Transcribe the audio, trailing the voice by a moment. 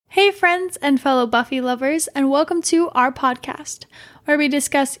Hey friends and fellow Buffy lovers, and welcome to our podcast, where we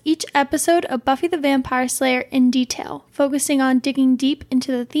discuss each episode of Buffy the Vampire Slayer in detail, focusing on digging deep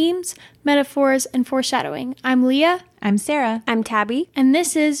into the themes, metaphors, and foreshadowing. I'm Leah. I'm Sarah. I'm Tabby. And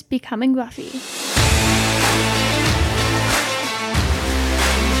this is Becoming Buffy.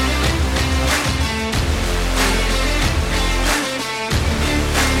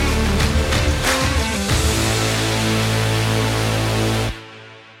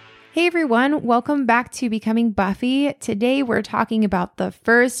 Hey everyone, welcome back to Becoming Buffy. Today we're talking about the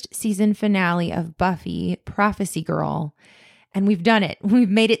first season finale of Buffy, Prophecy Girl. And we've done it. We've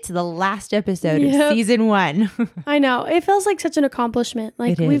made it to the last episode of season 1. I know. It feels like such an accomplishment.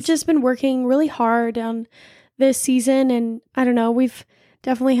 Like we've just been working really hard on this season, and I don't know, we've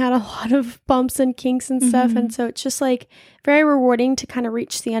definitely had a lot of bumps and kinks and stuff. And so it's just like very rewarding to kind of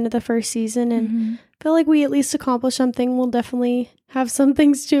reach the end of the first season and feel like we at least accomplished something. We'll definitely have some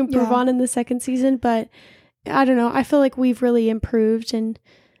things to improve on in the second season, but I don't know. I feel like we've really improved, and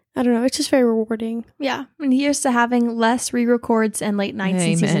I don't know. It's just very rewarding. Yeah. And here's to having less re-records and late nights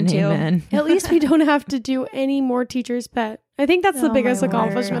in season 2. Amen. At least we don't have to do any more Teacher's Pet. I think that's the biggest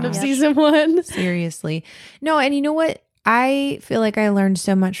accomplishment of season 1. Seriously. No, and you know what? I feel like I learned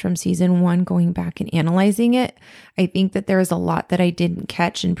so much from season 1 going back and analyzing it. I think that there is a lot that I didn't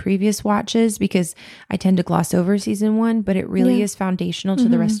catch in previous watches because I tend to gloss over season 1, but it really is foundational to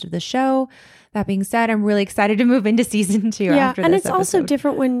the rest of the show. That being said, I'm really excited to move into season 2 after this and it's episode. also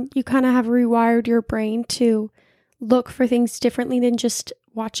different when you kind of have rewired your brain to look for things differently than just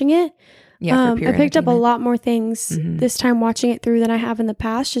watching it. Yeah, for pure I picked up a entertainment. lot more things this time watching it through than I have in the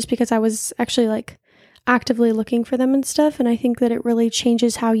past, just because I was actually like actively looking for them and stuff. And I think that it really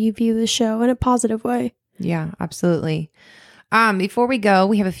changes how you view the show in a positive way. Yeah, absolutely. Before we go,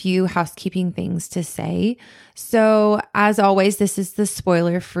 we have a few housekeeping things to say. So as always, this is the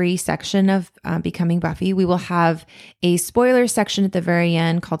spoiler-free section of Becoming Buffy. We will have a spoiler section at the very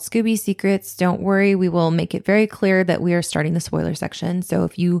end called Scooby Secrets. Don't worry, we will make it very clear that we are starting the spoiler section. So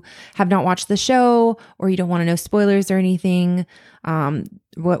if you have not watched the show or you don't want to know spoilers or anything,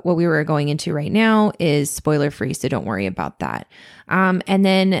 what we were going into right now is spoiler-free, so don't worry about that. And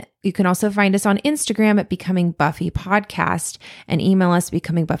then you can also find us on Instagram at Becoming Buffy Podcast and email us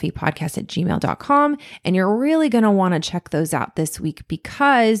becomingbuffypodcast@gmail.com. And you're really going to want to check those out this week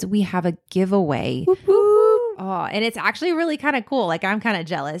because we have a giveaway. Oh, and it's actually really kind of cool. Like, I'm kind of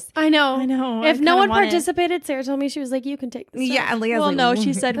jealous. I know. If no one want it. participated, Sarah told me, she was like, you can take this. Yeah, Leah's Well, like, no,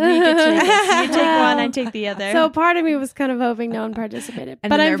 she said we could take it. You take one, I take the other. So part of me was kind of hoping no one participated. And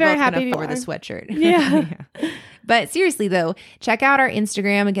but then I'm they're very both happy gonna you wear are. the sweatshirt. Yeah. But seriously, though, check out our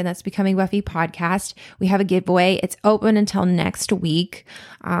Instagram. Again, that's Becoming Buffy Podcast. We have a giveaway. It's open until next week.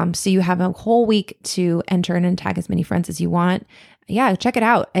 So you have a whole week to enter in and tag as many friends as you want. Yeah, check it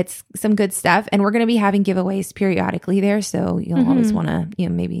out. It's some good stuff. And we're going to be having giveaways periodically there. So you'll always want to,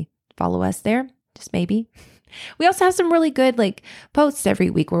 maybe follow us there. Just maybe. We also have some really good posts every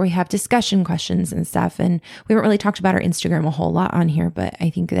week where we have discussion questions and stuff. And we haven't really talked about our Instagram a whole lot on here, but I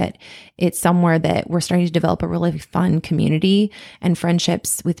think that it's somewhere that we're starting to develop a really fun community and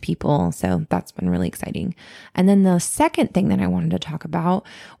friendships with people. So that's been really exciting. And then the second thing that I wanted to talk about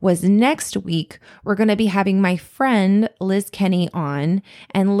was next week, we're going to be having my friend Liz Kenny on.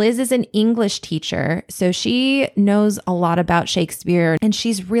 And Liz is an English teacher. So she knows a lot about Shakespeare and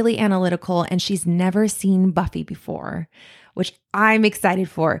she's really analytical and she's never seen Buffy before, which I'm excited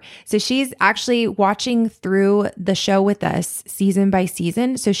for. So she's actually watching through the show with us season by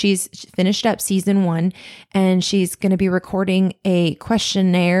season. So she's finished up season 1 and she's going to be recording a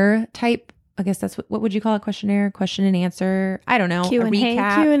questionnaire type. I guess that's what would you call it? Questionnaire, question and answer. I don't know. Q&A. A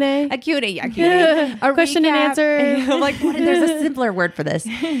recap. Q&A. A Q&A. Yeah, Q&A. A Question and answer. There's a simpler word for this.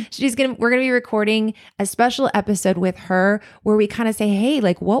 We're going to be recording a special episode with her where we kind of say, hey,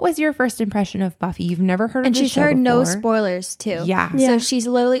 what was your first impression of Buffy? You've never heard of and this she's show heard no before. spoilers too. Yeah. So she's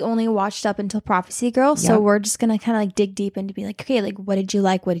literally only watched up until Prophecy Girl. So Yep. we're just going to kind of dig deep into be like, okay, what did you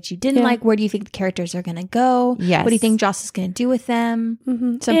like? What did you didn't like? Where do you think the characters are going to go? Yes. What do you think Joss is going to do with them?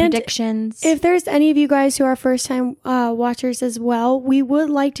 Some And predictions. If there's any of you guys who are first time watchers as well, we would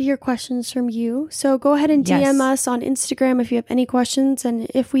like to hear questions from you. So go ahead and DM us on Instagram if you have any questions.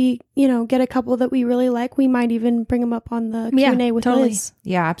 And if we, get a couple that we really like, we might even bring them up on the Q&A with Liz.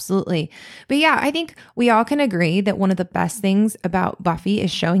 Yeah, absolutely. But yeah, I think we all can agree that one of the best things about Buffy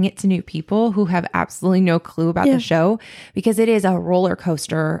is showing it to new people who have absolutely no clue about the show, because it is a roller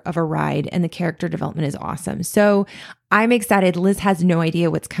coaster of a ride and the character development is awesome. So I'm excited. Liz has no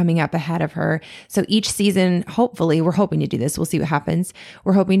idea what's coming up ahead of her. So each season, hopefully, we're hoping to do this. We'll see what happens.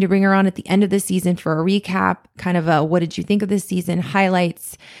 We're hoping to bring her on at the end of the season for a recap, kind of a what did you think of this season,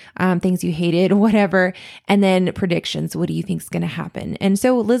 highlights, things you hated, whatever, and then predictions. What do you think is going to happen? And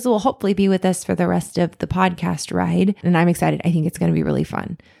so Liz will hopefully be with us for the rest of the podcast ride. And I'm excited. I think it's going to be really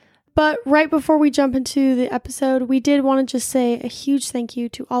fun. But right before we jump into the episode, we did want to just say a huge thank you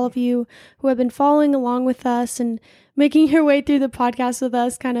to all of you who have been following along with us and making your way through the podcast with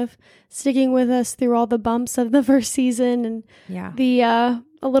us, kind of sticking with us through all the bumps of the first season and the a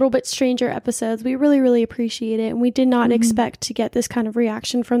little bit stranger episodes. We really, really appreciate it. And we did not expect to get this kind of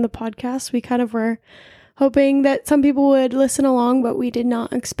reaction from the podcast. We kind of were hoping that some people would listen along, but we did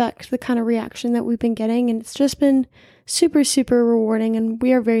not expect the kind of reaction that we've been getting. And it's just been super, super rewarding. And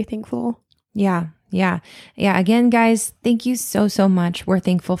we are very thankful. Yeah. Again, guys, thank you so, so much. We're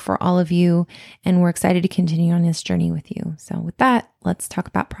thankful for all of you, and we're excited to continue on this journey with you. So with that, let's talk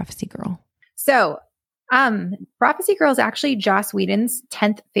about Prophecy Girl. So, Prophecy Girl is actually Joss Whedon's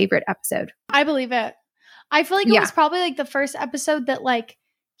 10th favorite episode. I believe it. I feel like it was probably like the first episode that like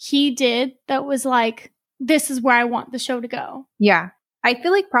he did that was like, this is where I want the show to go. Yeah. I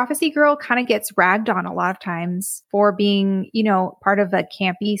feel like Prophecy Girl kind of gets ragged on a lot of times for being, part of a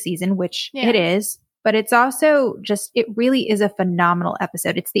campy season, which it is, but it's also just, it really is a phenomenal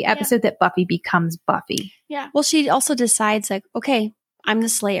episode. It's the episode that Buffy becomes Buffy. Yeah. Well, she also decides like, okay, I'm the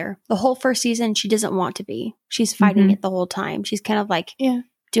Slayer. The whole first season, she doesn't want to be. She's fighting it the whole time. She's kind of like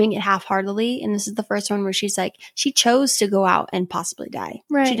doing it half-heartedly. And this is the first one where she's like, she chose to go out and possibly die.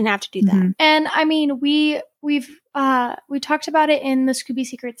 Right. She didn't have to do that. And I mean, we talked about it in the Scooby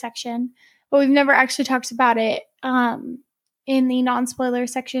Secret section, but we've never actually talked about it in the non-spoiler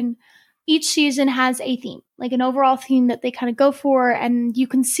section. Each season has a theme, like an overall theme that they kind of go for, and you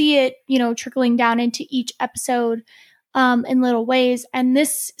can see it, trickling down into each episode in little ways. And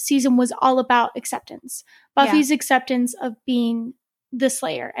this season was all about acceptance. Buffy's acceptance of being the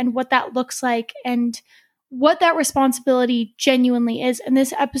Slayer and what that looks like and what that responsibility genuinely is. And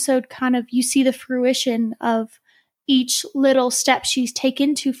this episode kind of, you see the fruition of each little step she's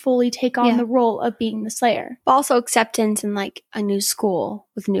taken to fully take on the role of being the Slayer. But also acceptance in like a new school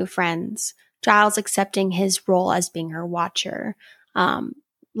with new friends. Giles accepting his role as being her watcher.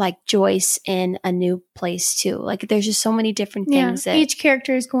 Like Joyce in a new place too. Like there's just so many different things that each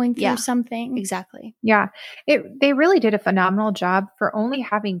character is going through something. Exactly. Yeah. They really did a phenomenal job for only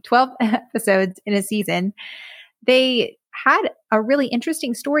having 12 episodes in a season. They had a really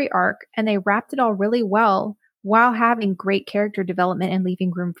interesting story arc and they wrapped it all really well while having great character development and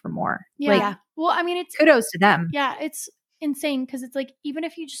leaving room for more. Yeah. Well, I mean, it's kudos to them. Yeah. It's insane because it's like, even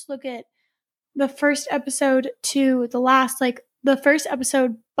if you just look at the first episode to the last, like, the first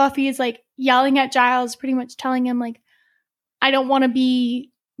episode, Buffy is like yelling at Giles, pretty much telling him like, I don't want to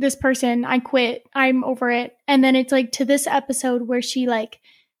be this person. I quit. I'm over it. And then it's like to this episode where she like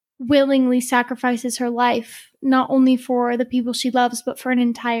willingly sacrifices her life, not only for the people she loves, but for an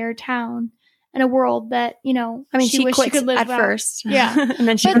entire town and a world that, I mean, she wished quits she could live at without. first. Yeah. And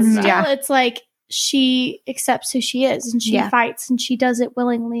then she but comes still, back. it's like she accepts who she is and she fights and she does it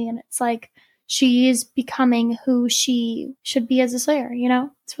willingly. And it's like, she is becoming who she should be as a Slayer,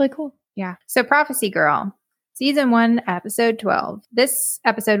 It's really cool. Yeah. So Prophecy Girl, season 1, episode 12. This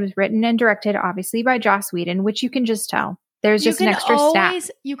episode was written and directed, obviously, by Joss Whedon, which you can just tell. There's just an extra staff.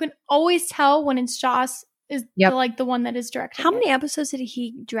 You can always tell when it's Joss is the one that is directing. How many episodes did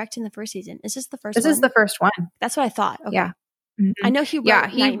he direct in the first season? Is this the first one? This is the first one. That's what I thought. Okay. Yeah. I know he wrote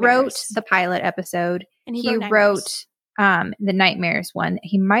he wrote the pilot episode. And he wrote the Nightmares one.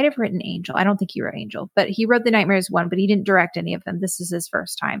 He might have written Angel. I don't think he wrote Angel, but he wrote the Nightmares one, but he didn't direct any of them. This is his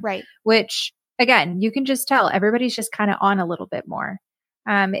first time. Right. Which, again, you can just tell everybody's just kind of on a little bit more.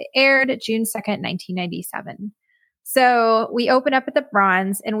 It aired June 2nd, 1997. So we open up at the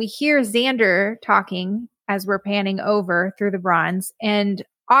Bronze and we hear Xander talking as we're panning over through the Bronze. And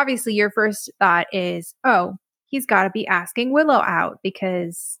obviously your first thought is, oh, he's got to be asking Willow out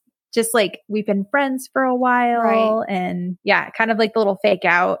because just like we've been friends for a while. Right. And kind of like the little fake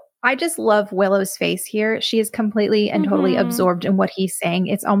out. I just love Willow's face here. She is completely and totally absorbed in what he's saying.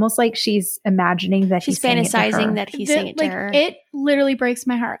 It's almost like she's imagining that she's fantasizing that he's saying it to her. It literally breaks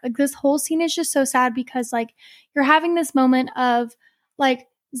my heart. Like this whole scene is just so sad because like you're having this moment of like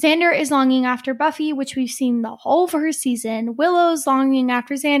Xander is longing after Buffy, which we've seen the whole first season. Willow's longing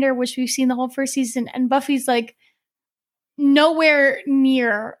after Xander, which we've seen the whole first season. And Buffy's like nowhere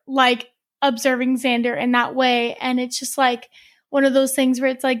near like observing Xander in that way. And it's just like one of those things where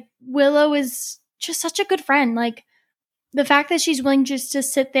it's like Willow is just such a good friend. Like the fact that she's willing just to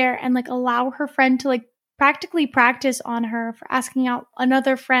sit there and like allow her friend to like practically practice on her for asking out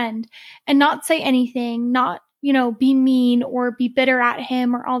another friend and not say anything, not, be mean or be bitter at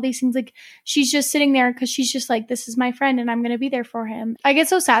him or all these things. Like, she's just sitting there because she's just like, this is my friend and I'm going to be there for him. I get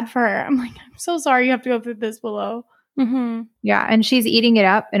so sad for her. I'm like, I'm so sorry you have to go through this, Willow. Mm-hmm. Yeah. And she's eating it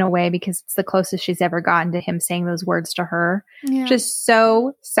up in a way because it's the closest she's ever gotten to him saying those words to her. Yeah. Just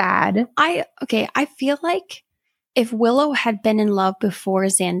so sad. I feel like if Willow had been in love before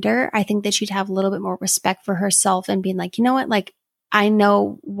Xander, I think that she'd have a little bit more respect for herself and being like, you know what? Like, I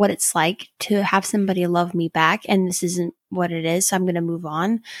know what it's like to have somebody love me back, and this isn't what it is, so I'm going to move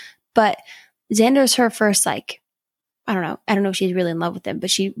on. But Xander's her first, like, I don't know if she's really in love with him, but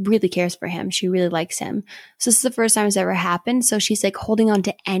she really cares for him. She really likes him. So this is the first time it's ever happened. So she's like holding on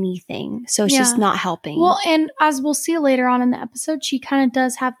to anything. So it's just not helping. Well, and as we'll see later on in the episode, she kind of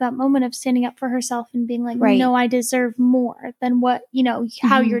does have that moment of standing up for herself and being like, no, I deserve more than what,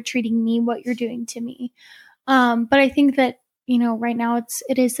 how you're treating me, what you're doing to me. But I think that, right now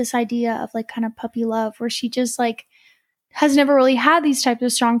it is this idea of like kind of puppy love where she just like has never really had these types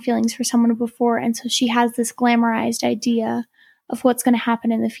of strong feelings for someone before. And so she has this glamorized idea of what's going to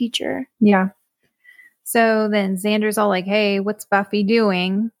happen in the future. Yeah. So then Xander's all like, hey, what's Buffy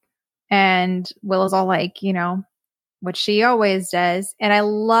doing? And Willow's all like, what she always does. And I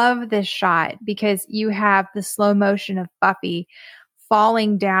love this shot because you have the slow motion of Buffy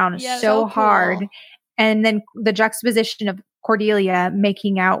falling down so hard. And then the juxtaposition of Cordelia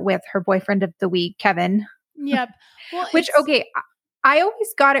making out with her boyfriend of the week, Kevin. Yep. Well, I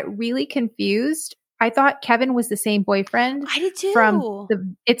always got it really confused. I thought Kevin was the same boyfriend. I did too.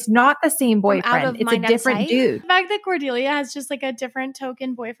 It's not the same boyfriend. It's a different dude. The fact that Cordelia has just like a different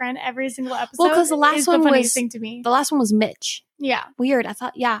token boyfriend every single episode. Well, because the last one was thing to me. The last one was Mitch. Yeah. Weird. I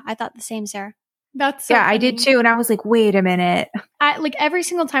thought the same, Sarah. That's so funny. I did too. And I was like, wait a minute. Like every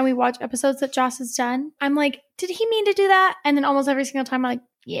single time we watch episodes that Joss has done, I'm like, did he mean to do that? And then almost every single time I'm like,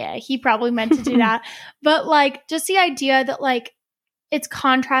 yeah, he probably meant to do that. But like just the idea that like it's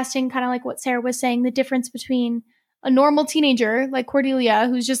contrasting kind of like what Sarah was saying, the difference between a normal teenager like Cordelia,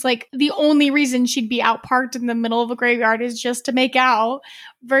 who's just like the only reason she'd be out parked in the middle of a graveyard is just to make out,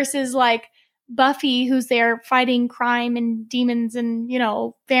 versus like Buffy, who's there fighting crime and demons and,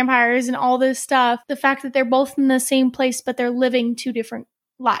 vampires and all this stuff. The fact that they're both in the same place, but they're living two different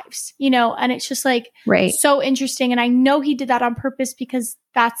lives, and it's just like so interesting. And I know he did that on purpose because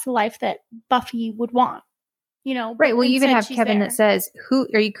that's the life that Buffy would want, Right. Well, you even have Kevin that says, who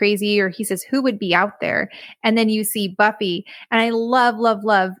are you crazy? Or he says, who would be out there? And then you see Buffy. And I love, love,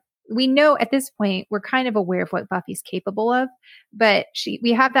 love. We know at this point, we're kind of aware of what Buffy's capable of, but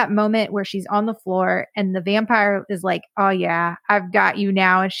we have that moment where she's on the floor and the vampire is like, oh yeah, I've got you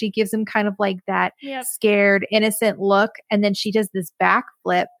now. And she gives him kind of like that scared, innocent look. And then she does this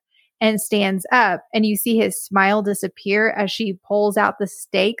backflip and stands up and you see his smile disappear as she pulls out the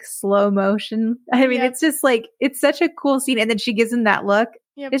stake, slow motion. I mean, it's just like, it's such a cool scene. And then she gives him that look.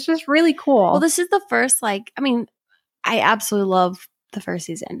 It's just really cool. Well, this is the first, I absolutely love the first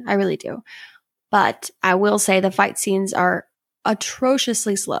season. I really do. But I will say the fight scenes are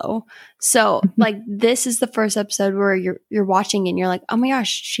atrociously slow. So this is the first episode where you're watching and you're like, oh my gosh,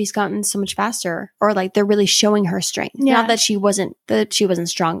 she's gotten so much faster. Or like they're really showing her strength. Yeah. Not that she wasn't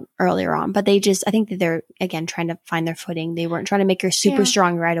strong earlier on, but I think that they're again trying to find their footing. They weren't trying to make her super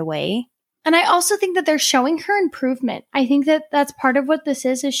strong right away. And I also think that they're showing her improvement. I think that that's part of what this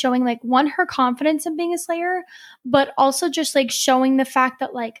is showing her confidence in being a Slayer, but also just showing the fact that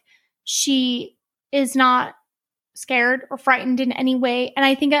she is not scared or frightened in any way. And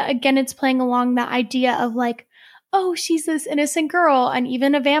I think again, it's playing along that idea of oh, she's this innocent girl. And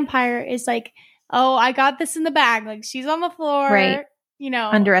even a vampire is oh, I got this in the bag. She's on the floor. Right.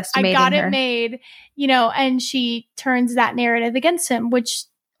 Underestimating I got her. It made, and she turns that narrative against him, which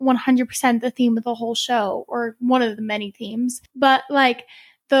 100% the theme of the whole show, or one of the many themes. But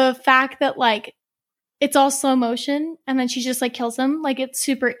the fact that it's all slow motion and then she just kills him, it's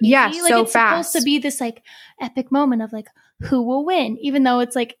super easy. Yeah, so it's fast. supposed to be this epic moment of who will win, even though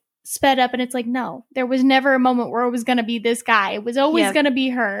it's sped up and it's no, there was never a moment where it was going to be this guy. It was always going to be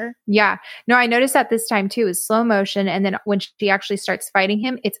her. Yeah. No, I noticed that this time too is slow motion. And then when she actually starts fighting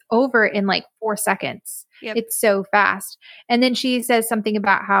him, it's over in 4 seconds. Yep. It's so fast. And then she says something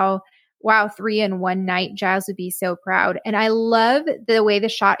about how, wow, 3 in one night, Giles would be so proud. And I love the way the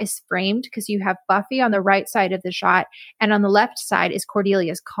shot is framed because you have Buffy on the right side of the shot and on the left side is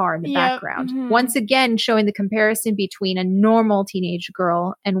Cordelia's car in the background. Mm-hmm. Once again, showing the comparison between a normal teenage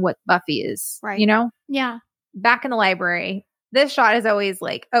girl and what Buffy is, right? Yeah. Back in the library, this shot is always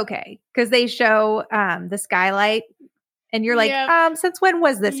okay, because they show the skylight And you're like, since when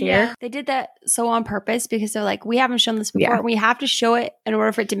was this here? They did that so on purpose because they're like, we haven't shown this before. Yeah. We have to show it in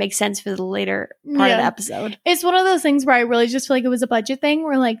order for it to make sense for the later part of the episode. It's one of those things where I really just feel like it was a budget thing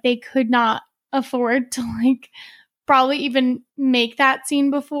where like they could not afford to like probably even make that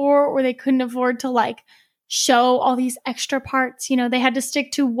scene before, or they couldn't afford to like show all these extra parts. You know, they had to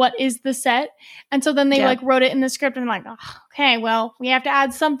stick to what is the set. And so then they like wrote it in the script and like, oh, okay, well, we have to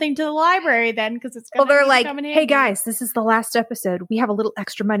add something to the library then because it's going to they're like, hey guys, this is the last episode. We have a little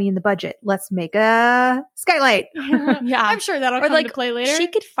extra money in the budget. Let's make a skylight. Yeah. I'm sure that'll come to play later. She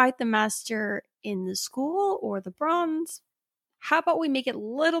could fight the master in the school or the bronze. How about we make it a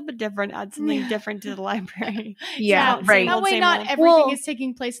little bit different, add something different to the library? Right. That way not everything is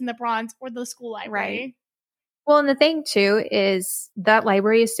taking place in the bronze or the school library. Right. Well, and the thing too is that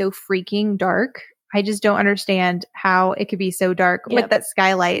library is so freaking dark. I just don't understand how it could be so dark with that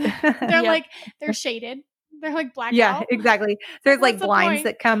skylight. They're they're shaded. They're like blacked out. Exactly. There's like blinds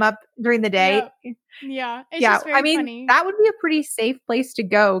that come up during the day. Yeah. It's just very funny. That would be a pretty safe place to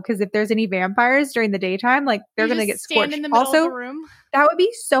go because if there's any vampires during the daytime, like they're going to get scorched. In the middle of the room. That would be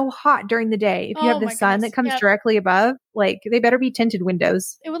so hot during the day. If you have the sun that comes directly above, like they better be tinted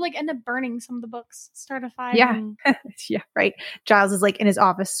windows. It would like end up burning some of the books, start a fire. Yeah. Yeah, right. Giles is like in his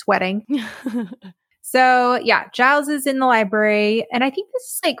office sweating. So yeah, Giles is in the library. And I think this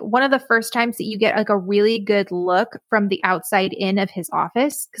is like one of the first times that you get like a really good look from the outside in of his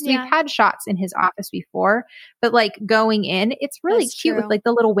office. Because we've had shots in his office before, but like going in, it's really cute with like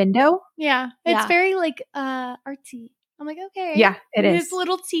the little window. Yeah. It's very like artsy. I'm like, okay. Yeah, it is. His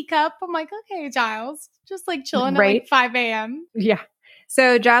little teacup. I'm like, okay, Giles. Just like chilling at like 5 a.m. Yeah.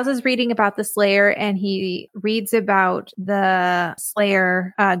 So Giles is reading about the Slayer and he reads about the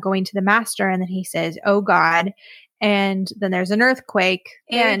Slayer going to the master and then he says, oh God. And then there's an earthquake.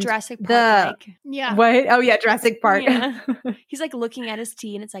 And Jurassic Park. What? Oh yeah, Jurassic Park. Yeah. He's like looking at his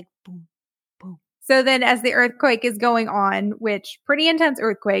tea and it's like boom, boom. So then as the earthquake is going on, which pretty intense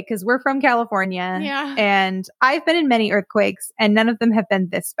earthquake because we're from California. Yeah. And I've been in many earthquakes and none of them have been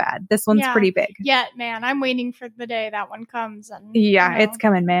this bad. This one's pretty big. Yeah, man. I'm waiting for the day that one comes. And it's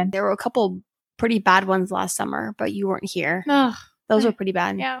coming, man. There were a couple pretty bad ones last summer, but you weren't here. Ugh. Those were pretty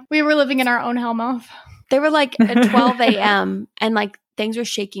bad. Yeah. We were living in our own hellmouth. They were like at 12 a.m. and like things were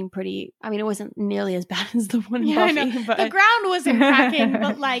shaking pretty. I mean, it wasn't nearly as bad as the one in Buffy. But the ground wasn't cracking,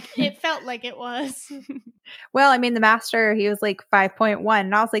 but like it felt like it was. Well, I mean, the master, he was like 5.1.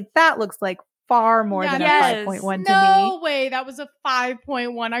 And I was like, that looks like far more than a 5.1 to me. No way. That was a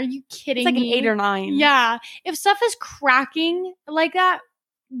 5.1. Are you kidding me? It's like an 8 or 9. Yeah. If stuff is cracking like that,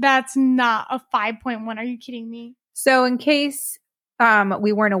 that's not a 5.1. Are you kidding me? So in case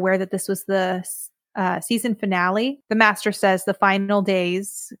we weren't aware that this was the season finale, the master says the final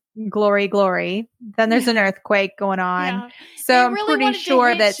days, glory, glory. Then there's an earthquake going on. Yeah. So I'm pretty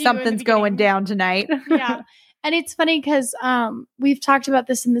sure that something's going down tonight. Yeah. And it's funny because we've talked about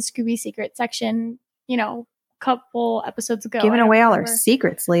this in the Scooby Secret section, a couple episodes ago. Giving away all our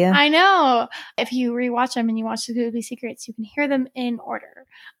secrets, Leah. I know. If you rewatch them and you watch the Scooby Secrets, you can hear them in order.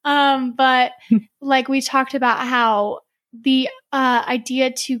 But like we talked about how the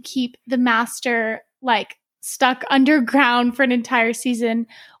idea to keep the master like stuck underground for an entire season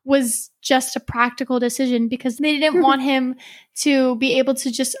was just a practical decision because they didn't want him to be able to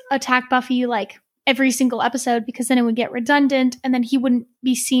just attack Buffy like every single episode because then it would get redundant and then he wouldn't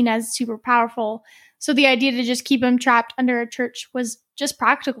be seen as super powerful. So the idea to just keep him trapped under a church was just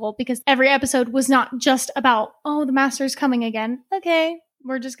practical because every episode was not just about, oh, the master's coming again. Okay.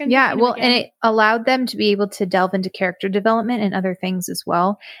 We're just going to and it allowed them to be able to delve into character development and other things as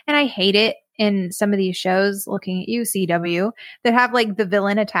well. And I hate it in some of these shows, looking at you, CW, that have like the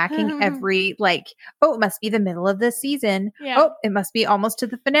villain attacking every like, oh, it must be the middle of the season. Yeah. Oh, it must be almost to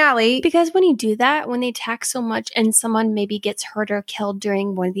the finale. Because when you do that, when they attack so much and someone maybe gets hurt or killed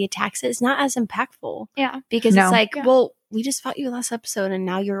during one of the attacks, it's not as impactful. Yeah. Because it's like, well, we just fought you last episode and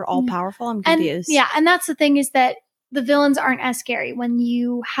now you're all powerful. I'm confused. And that's the thing is that the villains aren't as scary when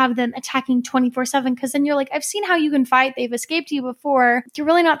you have them attacking 24/7 because then you're like, I've seen how you can fight. They've escaped you before. You're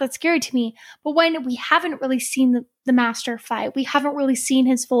really not that scary to me. But when we haven't really seen the master fight, we haven't really seen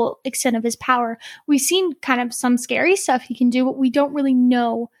his full extent of his power. We've seen kind of some scary stuff he can do, but we don't really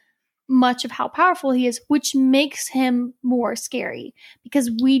know much of how powerful he is, which makes him more scary because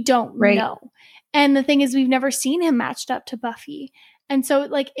we don't know. And the thing is, we've never seen him matched up to Buffy. And so,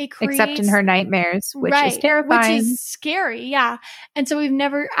 like, it creates... Except in her nightmares, which is terrifying. Which is scary, yeah. And so we've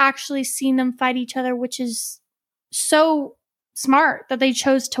never actually seen them fight each other, which is so smart that they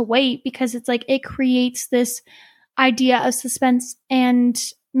chose to wait because it's like it creates this idea of suspense and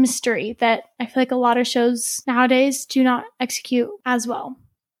mystery that I feel like a lot of shows nowadays do not execute as well.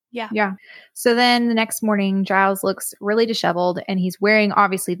 Yeah. So then the next morning, Giles looks really disheveled and he's wearing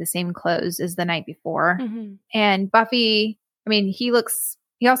obviously the same clothes as the night before. Mm-hmm. And Buffy, I mean, he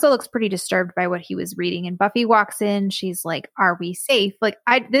also looks pretty disturbed by what he was reading. And Buffy walks in. She's like, "Are we safe?" Like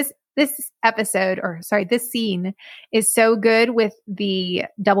this scene is so good with the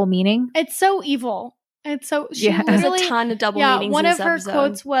double meaning. It's so evil. And so there's a ton of double meanings. One in of this her episode.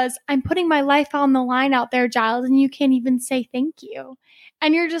 quotes was, "I'm putting my life on the line out there, Giles, and you can't even say thank you."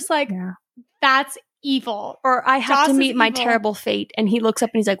 And you're just like, that's evil. Or I have to meet my terrible fate. And he looks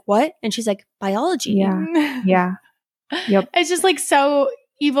up and he's like, "What?" And she's like, "Biology." Yeah. Yeah. Yep. It's just like so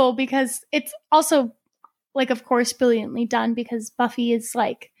evil because it's also like, of course, brilliantly done because Buffy is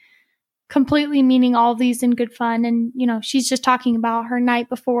like completely meaning all of these in good fun. And, you know, she's just talking about her night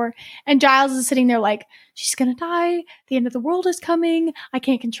before. And Giles is sitting there like, she's going to die. The end of the world is coming. I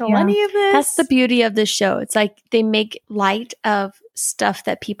can't control any of this. That's the beauty of this show. It's like they make light of stuff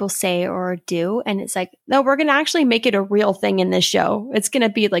that people say or do. And it's like, no, we're going to actually make it a real thing in this show. It's going to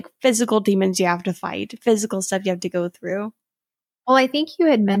be like physical demons you have to fight, physical stuff you have to go through. Well, I think you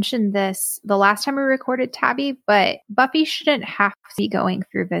had mentioned this the last time we recorded, Tabby, but Buffy shouldn't have to be going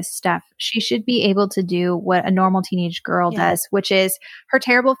through this stuff. She should be able to do what a normal teenage girl does, which is her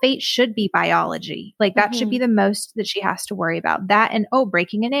terrible fate should be biology. Like that should be the most that she has to worry about. That and,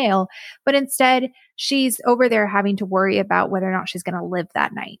 breaking a nail. But instead, she's over there having to worry about whether or not she's going to live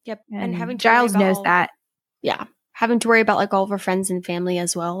that night. Yep. And having to Giles knows that. Yeah. Having to worry about like all of her friends and family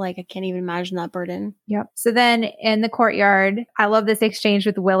as well. Like I can't even imagine that burden. Yep. So then in the courtyard, I love this exchange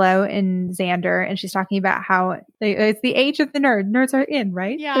with Willow and Xander. And she's talking about how it's the age of the nerd. Nerds are in,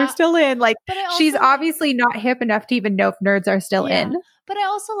 right? Yeah. They're still in. Like she's obviously not hip enough to even know if nerds are still in. But I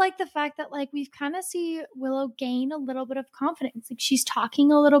also like the fact that like we've kind of see Willow gain a little bit of confidence. Like she's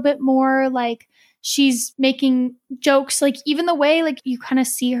talking a little bit more, like she's making jokes, like even the way like you kind of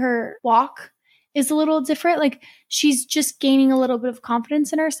see her walk is a little different. Like she's just gaining a little bit of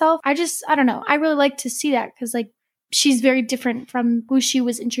confidence in herself. I don't know. I really like to see that because like she's very different from who she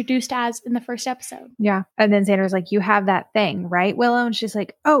was introduced as in the first episode. Yeah. And then Xander's like, "You have that thing, right, Willow?" And she's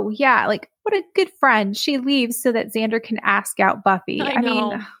like, "Oh yeah, like what a good friend." She leaves so that Xander can ask out Buffy. I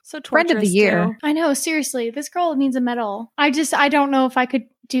mean, so friend of the year. Too. I know. Seriously, this girl needs a medal. I don't know if I could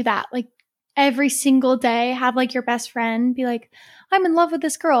do that. Like every single day, have like your best friend be like, "I'm in love with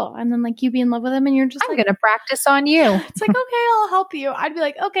this girl," and then like you be in love with him, and you're just I'm gonna practice on you. It's like, okay, I'll help you. I'd be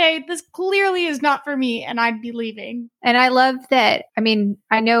like, okay, this clearly is not for me, and I'd be leaving. And I love that. I mean,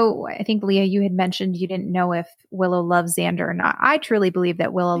 I think Leah, you had mentioned you didn't know if Willow loves Xander or not. I truly believe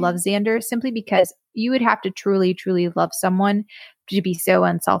that Willow loves Xander simply because you would have to truly, truly love someone to be so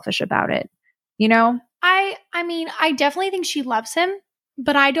unselfish about it. You know? I mean, I definitely think she loves him.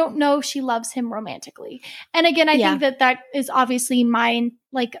 But I don't know if she loves him romantically. And again, I think that is obviously my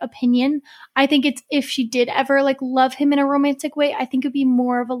like opinion. I think it's if she did ever like love him in a romantic way, I think it'd be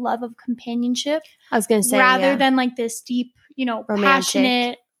more of a love of companionship. I was going to say rather than like this deep, romantic,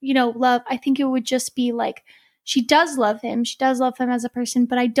 passionate, love. I think it would just be like she does love him. She does love him as a person,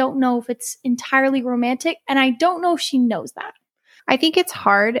 but I don't know if it's entirely romantic, and I don't know if she knows that. I think it's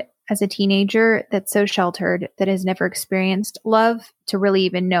hard as a teenager that's so sheltered that has never experienced love to really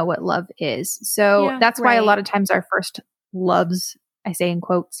even know what love is. So that's why a lot of times our first loves, I say in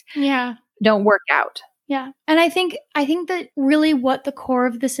quotes, don't work out. Yeah. And I think that really what the core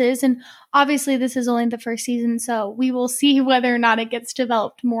of this is, and obviously this is only the first season, so we will see whether or not it gets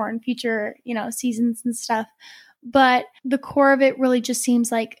developed more in future, seasons and stuff. But the core of it really just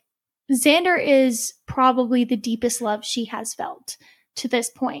seems like Xander is probably the deepest love she has felt to this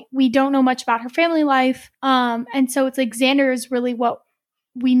point. We don't know much about her family life. And so it's like Xander is really what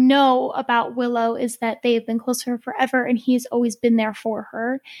we know about Willow, is that they have been close to her forever and he has always been there for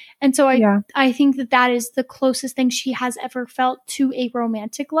her. And so I think that is the closest thing she has ever felt to a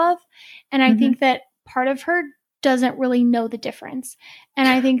romantic love. And I think that part of her doesn't really know the difference. And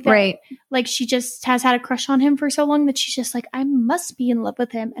I think that like she just has had a crush on him for so long that she's just like, I must be in love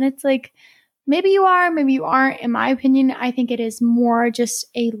with him. And it's like, maybe you are, maybe you aren't. In my opinion, I think it is more just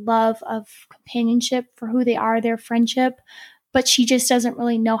a love of companionship for who they are, their friendship. But she just doesn't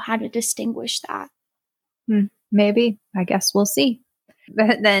really know how to distinguish that. Maybe. I guess we'll see.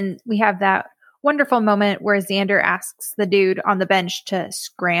 But then we have that wonderful moment where Xander asks the dude on the bench to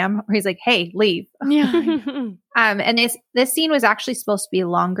scram, or he's like, "Hey, leave." Yeah. And this scene was actually supposed to be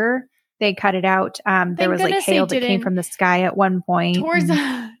longer. They cut it out. There was like hail that came from the sky at one point.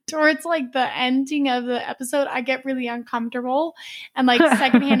 Towards like the ending of the episode, I get really uncomfortable and like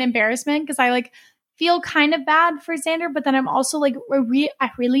secondhand embarrassment because I like feel kind of bad for Xander, but then I'm also like, I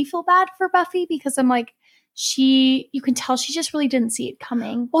really feel bad for Buffy because I'm like, you can tell she just really didn't see it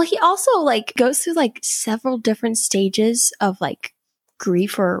coming. Well, he also like goes through like several different stages of like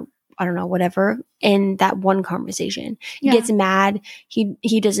grief or I don't know, whatever, in that one conversation. He gets mad.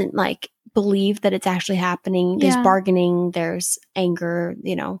 He doesn't like believe that it's actually happening. There's bargaining, there's anger,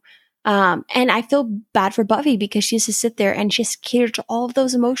 you know. And I feel bad for Buffy because she has to sit there and just cater to all of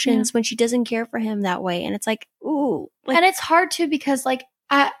those emotions when she doesn't care for him that way. And it's like, ooh. Like, and it's hard too because like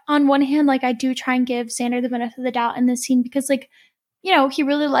on one hand, like I do try and give Xander the benefit of the doubt in this scene because like, you know, he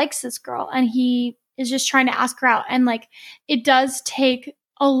really likes this girl and he is just trying to ask her out. And like, it does take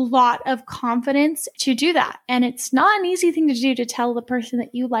a lot of confidence to do that. And it's not an easy thing to do, to tell the person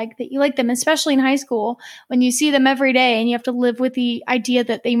that you like them, especially in high school when you see them every day and you have to live with the idea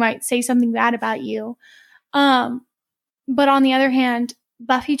that they might say something bad about you. But on the other hand,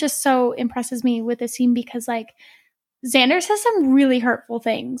 Buffy just so impresses me with this scene because like Xander says some really hurtful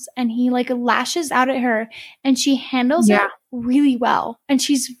things and he like lashes out at her and she handles it really well. And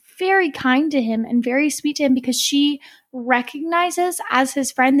she's very kind to him and very sweet to him because she recognizes as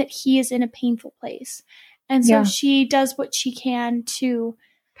his friend that he is in a painful place. And so she does what she can to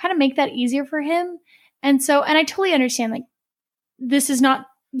kind of make that easier for him. And I totally understand, like, this is not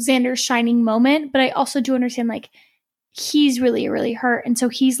Xander's shining moment, but I also do understand, like, he's really, really hurt. And so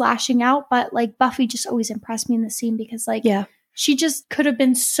he's lashing out. But, like, Buffy just always impressed me in the scene because, like, she just could have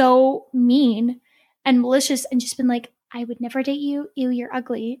been so mean and malicious and just been like, I would never date you. Ew, you're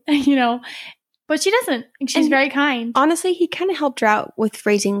ugly, you know? But she doesn't. She's very kind. Honestly, he kind of helped her out with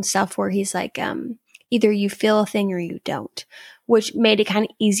phrasing stuff where he's like, either you feel a thing or you don't, which made it kind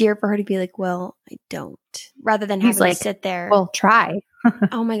of easier for her to be like, well, I don't, rather than having to sit there. Well, try.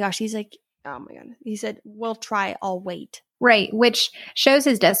 Oh my gosh. He's like, oh my God. He said, well, try, I'll wait. Right. Which shows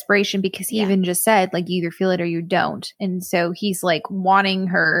his desperation because he even just said, like, you either feel it or you don't. And so he's like wanting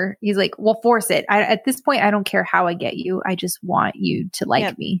her. He's like, well, force it. At this point, I don't care how I get you. I just want you to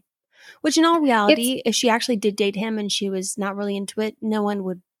like me. Which in all reality, if she actually did date him and she was not really into it, no one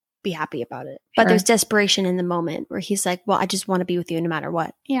would be happy about it. But there's desperation in the moment where he's like, well, I just want to be with you no matter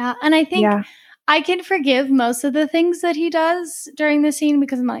what. Yeah. And I think I can forgive most of the things that he does during the scene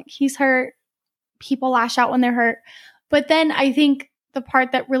because I'm like, he's hurt. People lash out when they're hurt. But then I think the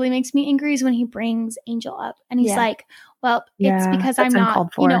part that really makes me angry is when he brings Angel up and he's like, well, it's because I'm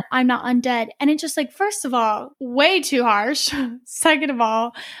not, you know, I'm not undead. And it's just like, first of all, way too harsh. Second of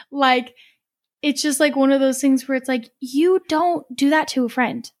all, like, it's just like one of those things where it's like, you don't do that to a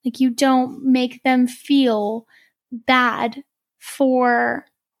friend. Like, you don't make them feel bad for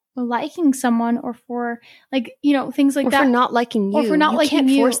liking someone or for, like, you know, things like that. Or for not liking you. Or for not liking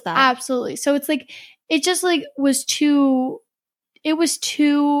you. Force that. Absolutely. So it's like, it just like was too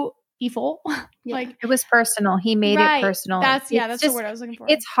evil. Like, it was personal. He made it personal. That's the word I was looking for.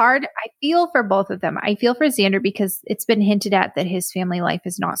 It's hard. I feel for both of them. I feel for Xander because it's been hinted at that his family life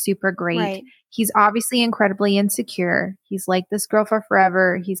is not super great. Right. He's obviously incredibly insecure. He's liked this girl for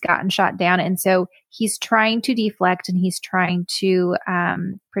forever. He's gotten shot down. And so he's trying to deflect and he's trying to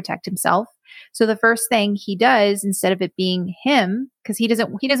protect himself. So the first thing he does, instead of it being him, because he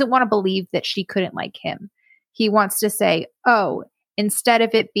doesn't want to believe that she couldn't like him. He wants to say, oh, instead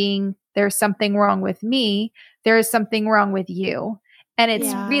of it being there's something wrong with me, there is something wrong with you. And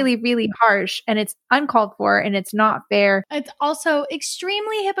it's really, really harsh and it's uncalled for and it's not fair. It's also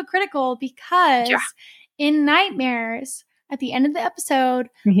extremely hypocritical because in Nightmares, at the end of the episode,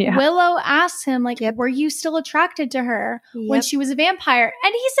 Willow asks him, like, were you still attracted to her when she was a vampire?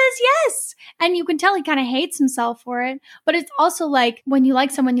 And he says yes. And you can tell he kind of hates himself for it. But it's also like, when you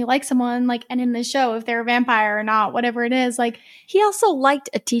like someone, like, and in the show, if they're a vampire or not, whatever it is, like. He also liked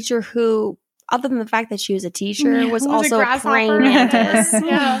a teacher who, other than the fact that she was a teacher, was also a praying mantis.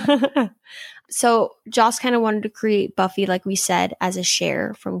 So Joss kind of wanted to create Buffy, like we said, as a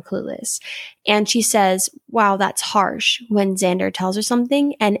Cher from Clueless. And she says, wow, that's harsh, when Xander tells her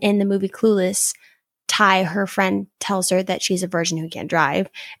something. And in the movie Clueless, Ty, her friend, tells her that she's a virgin who can't drive.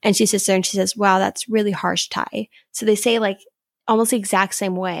 And she sits there and she says, wow, that's really harsh, Ty. So they say like almost the exact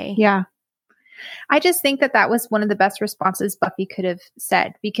same way. Yeah. I just think that was one of the best responses Buffy could have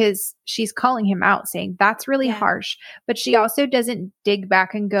said because she's calling him out saying that's really harsh, but she also doesn't dig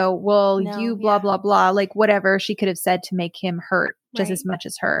back and go, well, you blah, blah, blah, like whatever she could have said to make him hurt just as much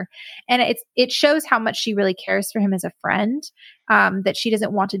as her. And it shows how much she really cares for him as a friend, that she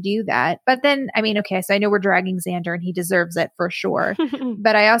doesn't want to do that. But then, I mean, okay, so I know we're dragging Xander and he deserves it for sure.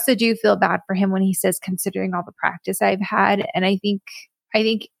 But I also do feel bad for him when he says, considering all the practice I've had. And I think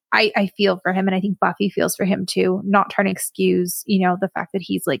I feel for him and I think Buffy feels for him too, not trying to excuse, you know, the fact that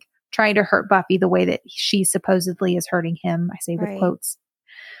he's like trying to hurt Buffy the way that she supposedly is hurting him. I say with quotes.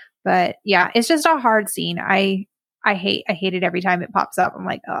 But yeah, it's just a hard scene. I hate it every time it pops up. I'm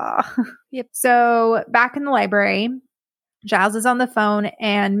like, oh. Yep. So back in the library, Giles is on the phone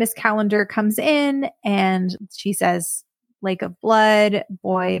and Miss Calendar comes in and she says, lake of blood,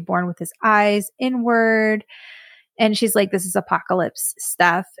 boy born with his eyes inward. And she's like, this is apocalypse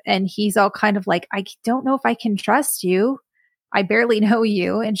stuff. And he's all kind of like, I don't know if I can trust you. I barely know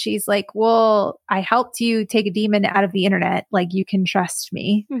you. And she's like, well, I helped you take a demon out of the internet. Like, you can trust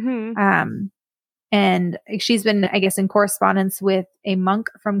me. Mm-hmm. And she's been, I guess, in correspondence with a monk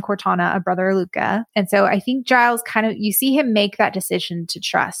from Cortana, a brother Luca. And so I think Giles you see him make that decision to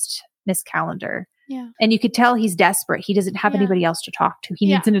trust Miss Calendar. Yeah. And you could tell he's desperate. He doesn't have anybody else to talk to. He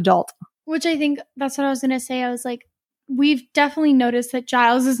needs an adult. Which I think that's what I was going to say. I was like, we've definitely noticed that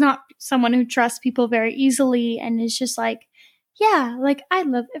Giles is not someone who trusts people very easily and is just like, yeah, like I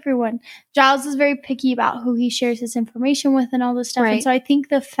love everyone. Giles is very picky about who he shares his information with and all this stuff. Right. And so I think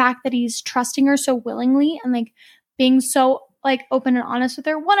the fact that he's trusting her so willingly and like being so like open and honest with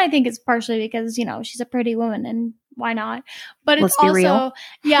her, one, I think it's partially because, you know, she's a pretty woman and why not? But it's also, real.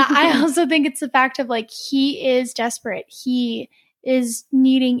 Yeah, I also think it's the fact of like, he is desperate. He is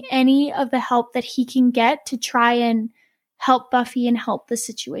needing any of the help that he can get to try and help Buffy and help the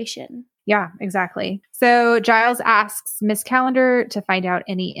situation. Yeah, exactly. So Giles asks Miss Calendar to find out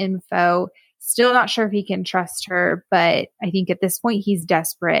any info. Still not sure if he can trust her, but I think at this point he's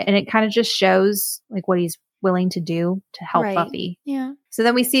desperate. And it kind of just shows like what he's willing to do to help Buffy. Yeah. So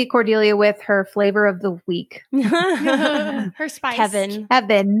then we see Cordelia with her flavor of the week. Her spice. Kevin.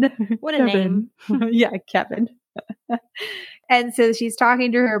 What a Kevin. name. Yeah, Kevin. And so she's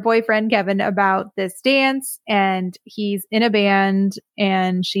talking to her boyfriend, Kevin, about this dance, and he's in a band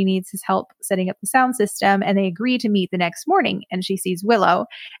and she needs his help setting up the sound system. And they agree to meet the next morning and she sees Willow.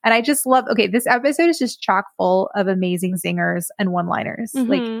 And I just love, this episode is just chock full of amazing zingers and one-liners. Mm-hmm.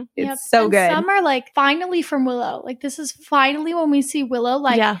 Like, it's so and good. Some are like finally from Willow. Like, this is finally when we see Willow,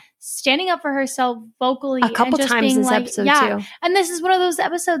 like, standing up for herself vocally. A couple and just times being this like, episode, too. And this is one of those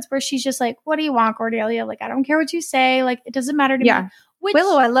episodes where she's just like, what do you want, Cordelia? Like, I don't care what you say. Like, it doesn't matter to me.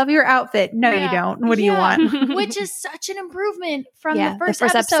 Willow, I love your outfit. No, you don't. What do you want? Which is such an improvement from the first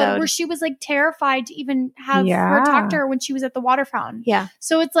episode where she was like terrified to even have her talk to her when she was at the water fountain. Yeah.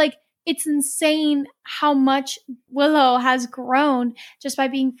 So it's like, it's insane how much Willow has grown just by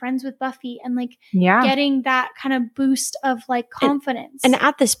being friends with Buffy and like getting that kind of boost of like confidence. And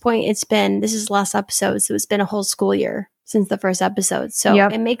at this point, this is last episode, so it's been a whole school year since the first episode. So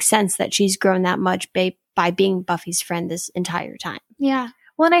it makes sense that she's grown that much by being Buffy's friend this entire time. Yeah.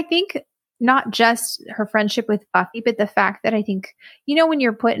 Well, and I think not just her friendship with Buffy, but the fact that I think, when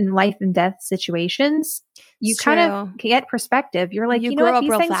you're put in life and death situations, you kind of get perspective. You're like, you know what,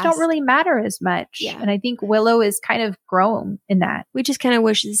 these things don't really matter as much. Yeah. And I think Willow is kind of grown in that. We just kind of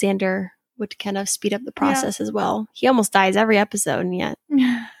wish Xander would kind of speed up the process as well. He almost dies every episode, and yet.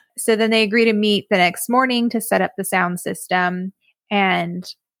 So then they agree to meet the next morning to set up the sound system. And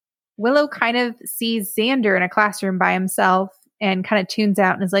Willow kind of sees Xander in a classroom by himself and kind of tunes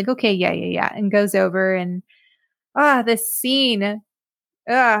out and is like, okay, yeah, and goes over and, this scene.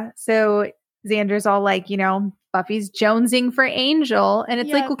 So Xander's all like, Buffy's jonesing for Angel. And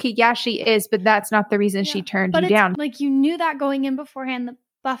it's like, okay, yeah, she is, but that's not the reason she turned you down. Like, you knew that going in beforehand that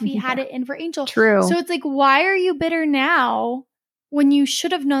Buffy had it in for Angel. True. So it's like, why are you bitter now when you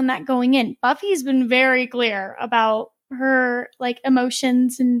should have known that going in? Buffy's been very clear about her like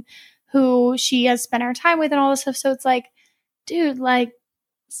emotions and who she has spent her time with and all this stuff. So it's like, dude, like,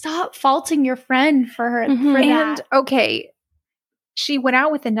 stop faulting your friend for her for that. And okay, she went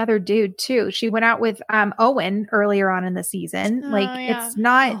out with another dude too. She went out with Owen earlier on in the season. It's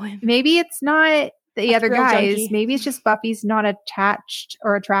not Owen. Maybe it's not the other guys. Junkie. Maybe it's just Buffy's not attached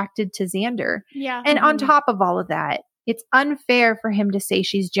or attracted to Xander. Yeah. And on top of all of that, it's unfair for him to say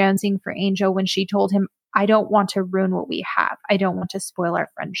she's jonesing for Angel when she told him, I don't want to ruin what we have. I don't want to spoil our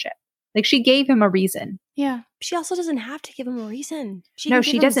friendship. Like, she gave him a reason. Yeah. She also doesn't have to give him a reason. She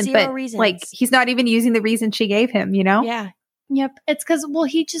doesn't. But reasons. Like, he's not even using the reason she gave him, Yeah. Yep. It's because,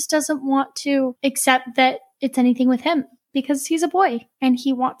 he just doesn't want to accept that it's anything with him because he's a boy and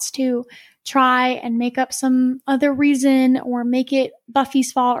he wants to try and make up some other reason or make it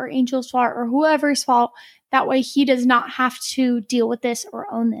Buffy's fault or Angel's fault or whoever's fault. That way he does not have to deal with this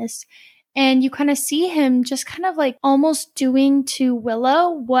or own this. And you kind of see him just kind of like almost doing to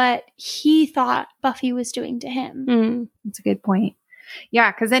Willow what he thought Buffy was doing to him. That's a good point.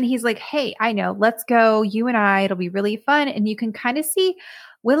 Yeah, because then he's like, hey, I know, let's go. You and I, it'll be really fun. And you can kind of see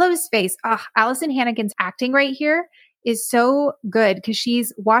Willow's face. Allison Hannigan's acting right here is so good because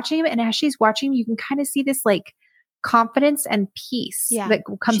she's watching him, and as she's watching, you can kind of see this like confidence and peace that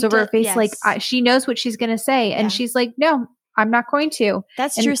comes over her face. Yes. Like she knows what she's going to say, and she's like, "No, I'm not going to."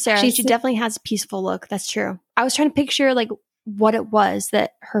 That's true, Sarah. She definitely has a peaceful look. That's true. I was trying to picture like what it was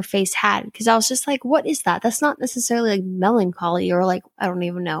that her face had, because I was just like, "What is that?" That's not necessarily like melancholy or like I don't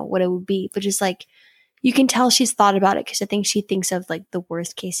even know what it would be, but just like you can tell she's thought about it because I think she thinks of like the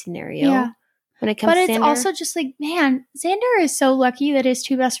worst case scenario when it comes. But it's also just like, man, Xander is so lucky that his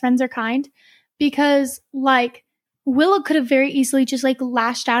two best friends are kind, because like Willow could have very easily just like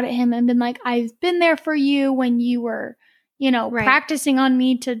lashed out at him and been like, I've been there for you when you were, practicing on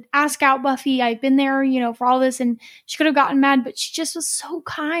me to ask out Buffy. I've been there, for all this. And she could have gotten mad, but she just was so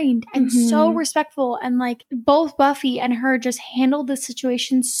kind and so respectful. And like both Buffy and her just handled the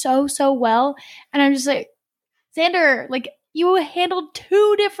situation so, so well. And I'm just like, Xander, like you handled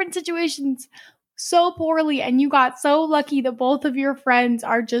two different situations so poorly, and you got so lucky that both of your friends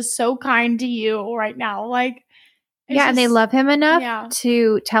are just so kind to you right now. Like, and they love him enough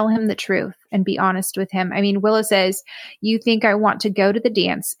to tell him the truth and be honest with him. I mean, Willow says, "You think I want to go to the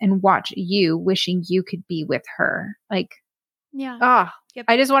dance and watch you, wishing you could be with her." Like,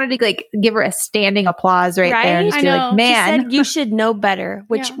 I just wanted to like give her a standing applause right there. And just be like, man, she said, "You should know better."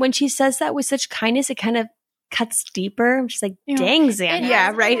 Which when she says that with such kindness, it kind of cuts deeper. I'm just like, dang,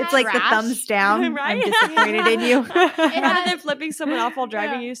 Xander. Right? It's like the thumbs down. Right? I'm disappointed in you. Rather than flipping someone off while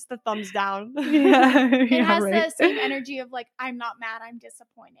driving, you use the thumbs down. It has the same energy of like, I'm not mad, I'm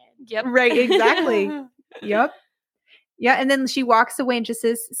disappointed. Yep. Right, exactly. Yep. Yeah, and then she walks away and just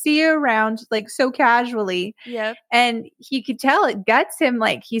says, "See you around," like so casually. Yep. And he could tell it guts him.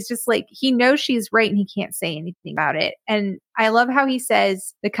 Like he's just like, he knows she's right and he can't say anything about it. And I love how he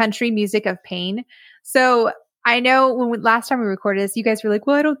says the country music of pain. So I know last time we recorded this, you guys were like,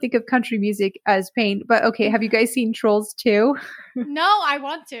 "Well, I don't think of country music as pain." But okay, have you guys seen Trolls 2? No, I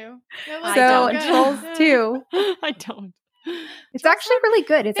want to. So Trolls 2. I don't. It's actually really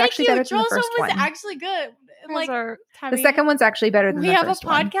good. It's actually better than the first one. Trolls 1 was actually good. Like the second one's actually better than the first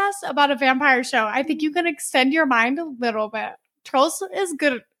one. We have a podcast about a vampire show. I think you can extend your mind a little bit. Trolls is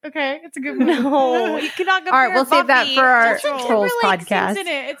good. Okay, it's a good movie. No, you cannot compare. All right, we'll save that for our Trolls podcast. In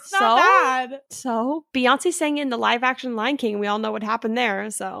it. It's not bad. So Beyonce sang in the live action Lion King. We all know what happened there.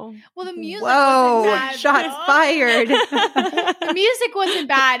 So the music. Whoa! Wasn't bad, shots fired. The music wasn't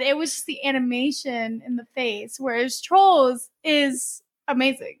bad. It was just the animation in the face. Whereas Trolls is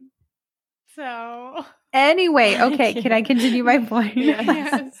amazing. So anyway, okay, can I continue my point?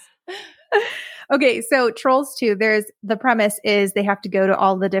 Yes. Okay, so Trolls 2, the premise is they have to go to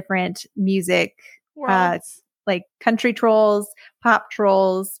all the different music, like country trolls, pop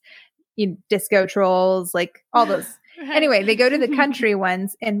trolls, disco trolls, like all those. Anyway, they go to the country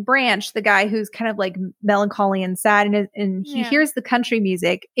ones, and Branch, the guy who's kind of like melancholy and sad, and he hears the country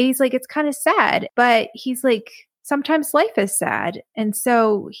music. And he's like, it's kind of sad, but he's like, sometimes life is sad. And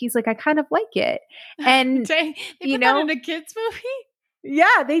so he's like, I kind of like it. And they put that in a kids movie?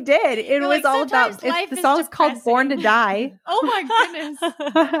 Yeah, they did. It was all about the song is called Born to Die. Oh my goodness.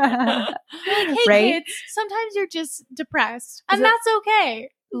 Hey kids, sometimes you're just depressed. And that's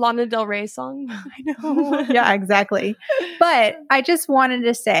okay. Lana Del Rey song. I know. Yeah, exactly. But I just wanted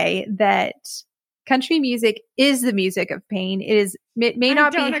to say that country music is the music of pain. It may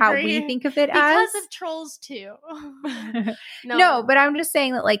not be how we think of it because of Trolls 2. No, but I'm just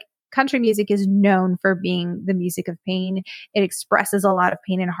saying that like country music is known for being the music of pain. It expresses a lot of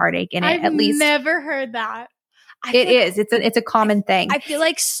pain and heartache in it. At least I've never heard that. It is. It's a common thing. I feel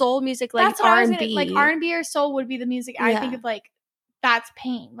like soul music, like R&B, like R&B or soul would be the music. I think of like that's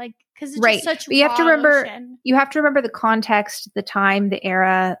pain, like because it's just such. But you have to remember. You have to remember the context, the time, the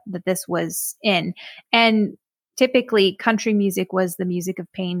era that this was in, and typically country music was the music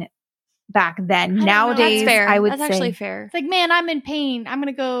of pain back then. Nowadays, I would say that's actually fair. It's like, man, I'm in pain. I'm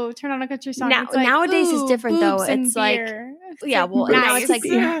gonna go turn on a country song. Nowadays is different though. It's like, now it's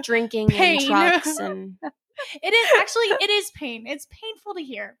like drinking and trucks and. It is pain. It's painful to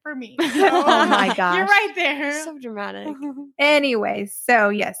hear for me. So, oh my gosh. You're right there. So dramatic. Anyway, so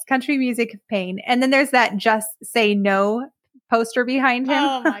yes, country music of pain. And then there's that Just Say No poster behind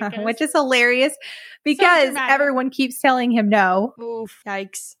him, which is hilarious because everyone keeps telling him no. Oof,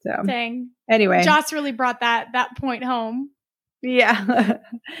 yikes. So, dang. Anyway. Joss really brought that point home. Yeah.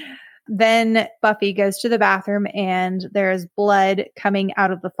 Then Buffy goes to the bathroom and there's blood coming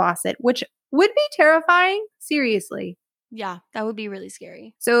out of the faucet, which would be terrifying. Seriously. Yeah, that would be really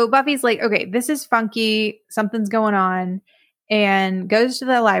scary. So Buffy's like, okay, this is funky. Something's going on. And goes to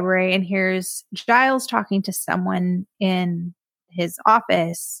the library and hears Giles talking to someone in his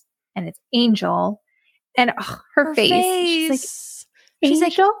office. And it's Angel. And her face. She's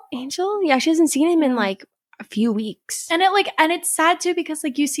like, Angel? Yeah, she hasn't seen him in like a few weeks. And it's sad too because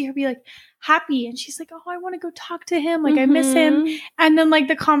like you see her be like happy and she's like, oh, I want to go talk to him. Like I miss him. And then like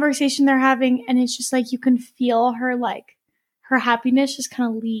the conversation they're having and it's just like you can feel her like her happiness just kind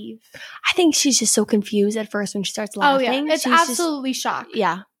of leave. I think she's just so confused at first when she starts laughing. Oh yeah, it's absolutely shocked.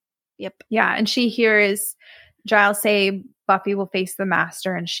 Yeah. Yep. Yeah, and she hears Giles say Buffy will face the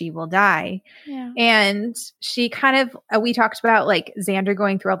master and she will die. Yeah. And she kind of, we talked about like Xander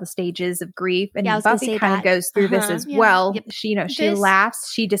going through all the stages of grief and Buffy kind of goes through this as well. Yep. She, she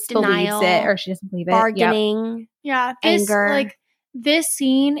laughs, she disbelieves it or she doesn't believe it. Bargaining. Yep. Yeah. Anger. Like this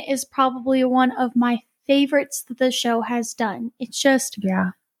scene is probably one of my favorites that the show has done. It's just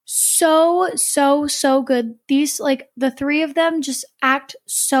so good. These like the three of them just act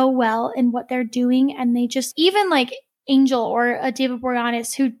so well in what they're doing and they just even like Angel or David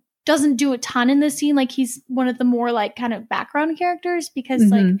Boreanaz who doesn't do a ton in this scene, like he's one of the more like kind of background characters because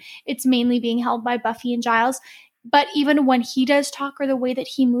like it's mainly being held by Buffy and Giles. But even when he does talk or the way that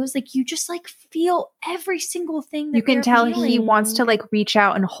he moves, like you just like feel every single thing that you can tell feeling. He wants to like reach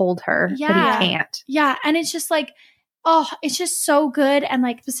out and hold her, but he can't. Yeah. And it's just like, oh, it's just so good. And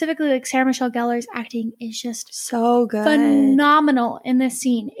like specifically like Sarah Michelle Gellar's acting is just so good. Phenomenal in this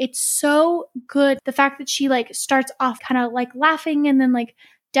scene. It's so good. The fact that she like starts off kind of like laughing and then like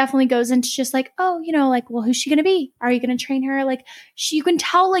definitely goes into just like, oh, like, well, who's she going to be? Are you going to train her? Like you can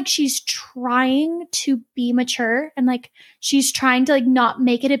tell like she's trying to be mature and like she's trying to like not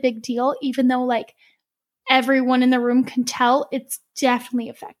make it a big deal, even though like everyone in the room can tell it's definitely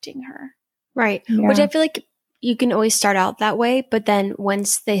affecting her. Right. Yeah. Which I feel like you can always start out that way, but then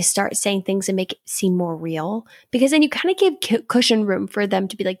once they start saying things and make it seem more real, because then you kind of give cushion room for them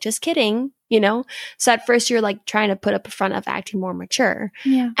to be like, just kidding, So at first you're like trying to put up a front of acting more mature.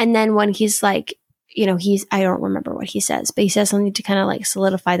 Yeah. And then when he's like, I don't remember what he says, but he says something to kind of like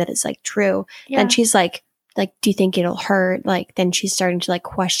solidify that it's like true. Yeah. Then she's like, do you think it'll hurt? Like, then she's starting to like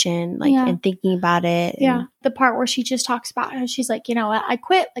question, like, and thinking about it. Yeah. The part where she just talks about how she's like, I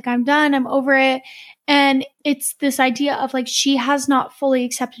quit, like, I'm done, I'm over it. And it's this idea of like, she has not fully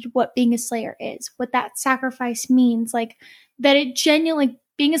accepted what being a Slayer is, what that sacrifice means, like, that it genuinely,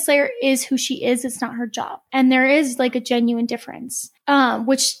 being a Slayer is who she is. It's not her job. And there is like a genuine difference,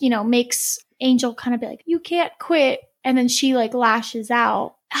 which, makes Angel kind of be like, you can't quit. And then she like lashes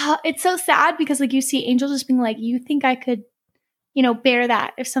out. It's so sad because like you see Angel just being like, you think I could, bear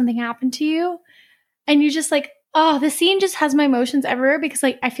that if something happened to you? And you're just like, oh, the scene just has my emotions everywhere because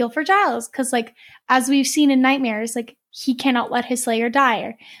like I feel for Giles because like as we've seen in Nightmares, like he cannot let his Slayer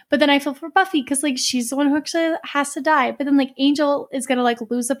die. But then I feel for Buffy because like she's the one who actually has to die. But then like Angel is going to like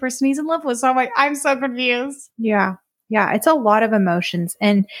lose the person he's in love with. So I'm like, I'm so confused. Yeah. Yeah. It's a lot of emotions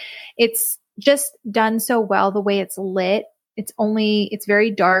and it's just done so well the way it's lit. It's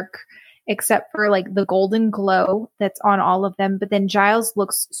very dark except for like the golden glow that's on all of them. But then Giles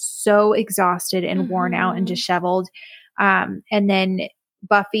looks so exhausted and worn out and disheveled. And then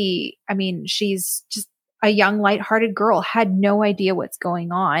Buffy, I mean, she's just a young, lighthearted girl, had no idea what's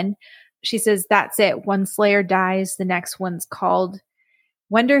going on. She says, that's it. One Slayer dies. The next one's called.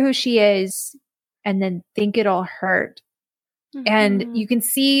 Wonder who she is. And then think it'll hurt. And you can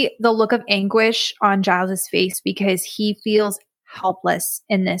see the look of anguish on Giles's face because he feels helpless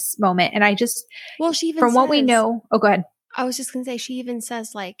in this moment. And she even from what we know, go ahead. I was just going to say, she even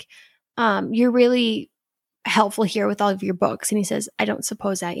says like, you're really helpful here with all of your books. And he says, I don't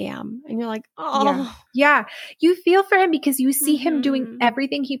suppose I am. And you're like, oh. Yeah. You feel for him because you see him doing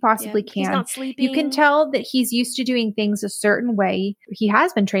everything he possibly can. He's not sleeping. You can tell that he's used to doing things a certain way. He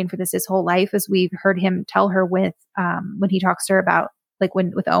has been trained for this his whole life, as we've heard him tell her with when he talks to her about like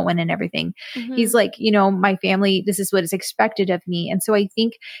with Owen and everything. He's like, my family, this is what is expected of me. And so I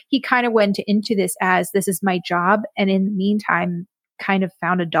think he kind of went into this as this is my job. And in the meantime, kind of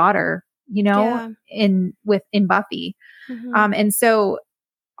found a daughter, in Buffy. And so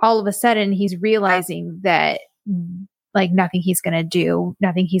all of a sudden he's realizing that like nothing he's going to do,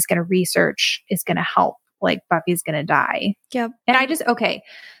 nothing he's going to research is going to help. Like Buffy's going to die. Yep. And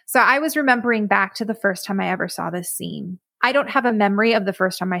so I was remembering back to the first time I ever saw this scene. I don't have a memory of the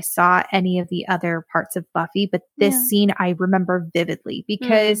first time I saw any of the other parts of Buffy, but this scene I remember vividly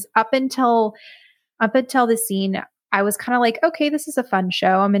because up until this scene, I was kind of like, okay, this is a fun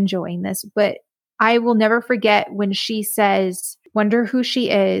show. I'm enjoying this. But I will never forget when she says, wonder who she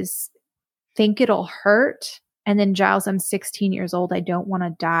is, think it'll hurt. And then Giles, I'm 16 years old. I don't want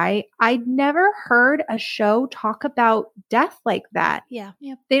to die. I'd never heard a show talk about death like that. Yeah.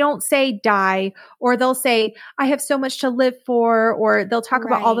 Yep. They don't say die, or they'll say, I have so much to live for, or they'll talk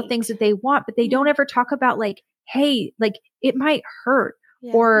about all the things that they want, but they don't ever talk about like, hey, like it might hurt,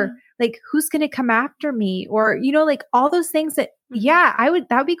 or like who's going to come after me, or, you know, like all those things that, that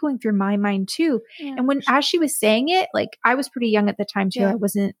would be going through my mind too. Yeah. And as she was saying it, like I was pretty young at the time too.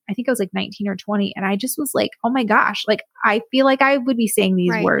 I think I was like 19 or 20. And I just was like, oh my gosh, like I feel like I would be saying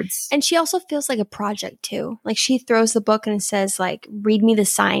these words. And she also feels like a project too. Like she throws the book and says like, read me the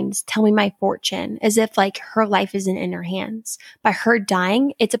signs, tell me my fortune, as if like her life isn't in her hands. By her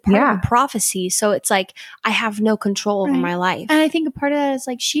dying, it's a part of a prophecy. So it's like, I have no control over my life. And I think a part of that is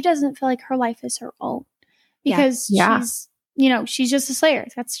like, she doesn't feel like her life is her own because she's, you know, she's just a slayer.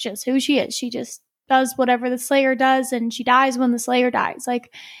 That's just who she is. She just does whatever the slayer does and she dies when the slayer dies.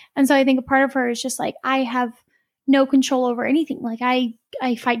 Like, and so I think a part of her is just like, I have no control over anything. Like I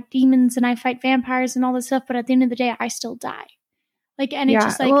fight demons and I fight vampires and all this stuff, but at the end of the day, I still die. Like, and it's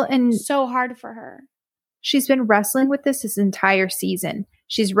just like so hard for her. She's been wrestling with this entire season.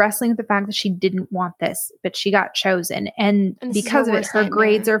 She's wrestling with the fact that she didn't want this, but she got chosen. And because of it, her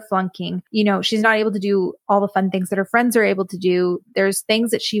grades are flunking. You know, she's not able to do all the fun things that her friends are able to do. There's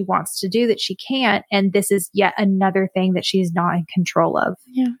things that she wants to do that she can't. And this is yet another thing that she's not in control of.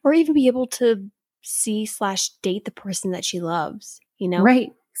 Yeah. Or even be able to see/date the person that she loves, you know?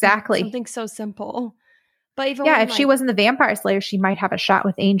 Right. Exactly. Something so simple. But even if she wasn't the vampire slayer, she might have a shot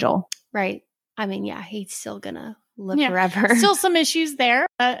with Angel. Right. I mean, he's still gonna live forever. Still some issues there,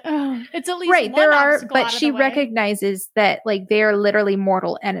 but it's at least right. There are, but she recognizes that like they are literally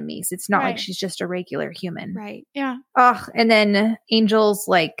mortal enemies. It's not like she's just a regular human. Right. Yeah. And then Angel's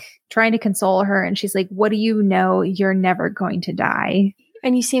like trying to console her, and she's like, "What do you know? You're never going to die."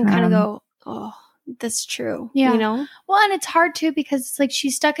 And you see him kind of go, "Oh, that's true." Yeah. You know. Well, and it's hard too because it's like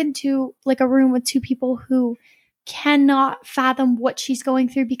she's stuck into like a room with two people who cannot fathom what she's going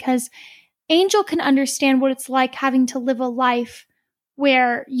through because Angel can understand what it's like having to live a life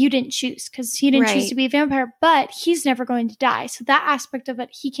where you didn't choose because he didn't choose to be a vampire, but he's never going to die. So that aspect of it,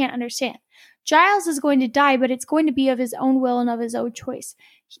 he can't understand. Giles is going to die, but it's going to be of his own will and of his own choice.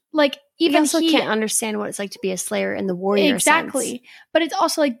 Like even he can't understand what it's like to be a slayer in the warrior sense. But it's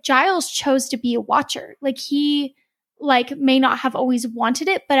also like Giles chose to be a watcher. Like he may not have always wanted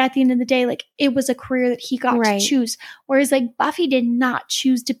it, but at the end of the day, like it was a career that he got to choose. Whereas like Buffy did not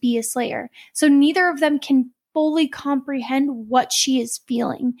choose to be a slayer. So neither of them can fully comprehend what she is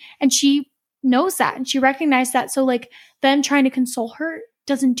feeling. And she knows that and she recognized that. So like them trying to console her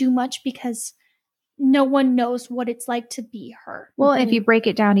doesn't do much because no one knows what it's like to be her. Well, if you break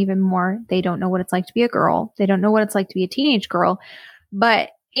it down even more, they don't know what it's like to be a girl. They don't know what it's like to be a teenage girl.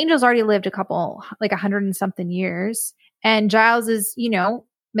 But Angel's already lived a couple, like 100 and something years. And Giles is, you know,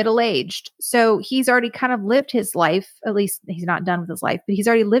 middle-aged. So he's already kind of lived his life. At least he's not done with his life, but he's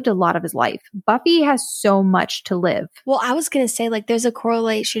already lived a lot of his life. Buffy has so much to live. Well, I was going to say like there's a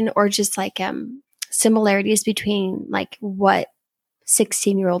correlation or just like similarities between like what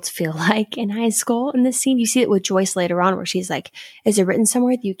 16-year-olds feel like in high school in this scene. You see it with Joyce later on where she's like, is it written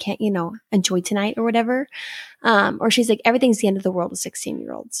somewhere that you can't, you know, enjoy tonight or whatever? Or she's like, everything's the end of the world with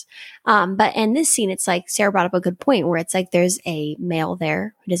 16-year-olds. But in this scene, it's like Sarah brought up a good point where it's like there's a male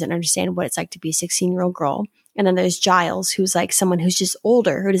there who doesn't understand what it's like to be a 16-year-old girl. And then there's Giles, who's like someone who's just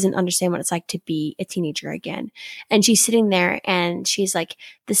older, who doesn't understand what it's like to be a teenager again. And she's sitting there and she's like,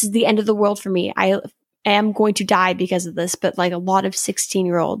 this is the end of the world for me. I am going to die because of this, but like a lot of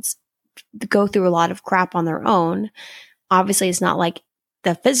 16-year-olds go through a lot of crap on their own. Obviously, it's not like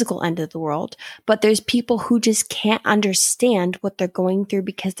the physical end of the world, but there's people who just can't understand what they're going through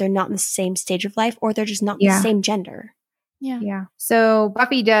because they're not in the same stage of life or they're just not the same gender. Yeah. So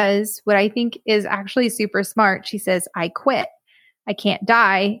Buffy does what I think is actually super smart. She says, I quit. I can't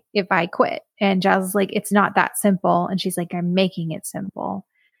die if I quit. And Giles is like, it's not that simple. And she's like, I'm making it simple.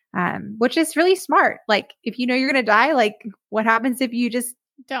 Which is really smart. Like, if you know you're going to die, like, what happens if you just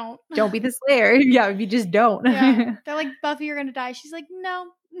don't be the slayer? Yeah, if you just don't. Yeah. They're like, Buffy, you're going to die. She's like, no.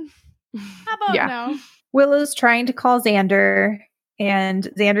 How about no? Willow's trying to call Xander, and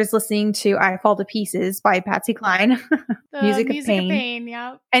Xander's listening to I Fall to Pieces by Patsy Cline. Music of Pain.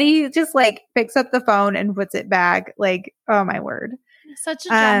 Yeah. And he just, like, picks up the phone and puts it back. Like, oh, my word. Such a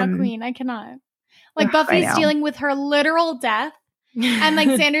drama queen. I cannot. Like, Buffy's dealing with her literal death. And like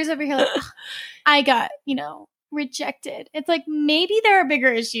Xander's over here like, I got, you know, rejected. It's like maybe there are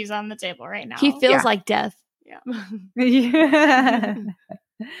bigger issues on the table right now. He feels like death. Yeah.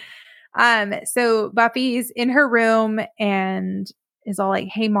 So Buffy's in her room and is all like,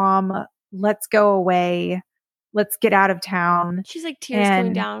 hey mom, let's go away. let's get out of town. She's like tears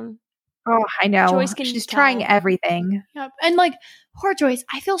going down. Oh, I know. Joyce She's trying everything. Yep. And like poor Joyce,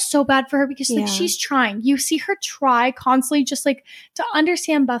 I feel so bad for her because like she's trying. You see her try constantly just like to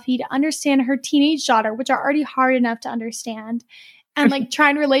understand Buffy, to understand her teenage daughter, which are already hard enough to understand. And like try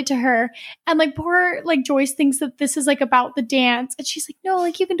and relate to her. And like poor like Joyce thinks that this is like about the dance. And she's like, no,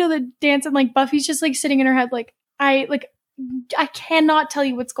 like you can do the dance. And like Buffy's just like sitting in her head like, I cannot tell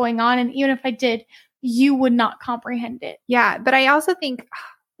you what's going on. And even if I did, you would not comprehend it. Yeah. But I also think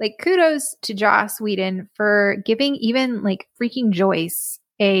like kudos to Joss Whedon for giving even like freaking Joyce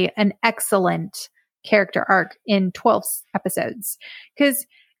an excellent character arc in 12 episodes. Because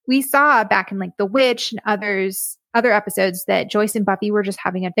we saw back in like The Witch and other episodes that Joyce and Buffy were just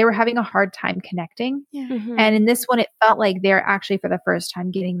having a hard time connecting. Yeah. Mm-hmm. And in this one, it felt like they're actually for the first time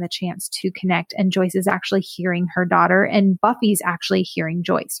getting the chance to connect. And Joyce is actually hearing her daughter and Buffy's actually hearing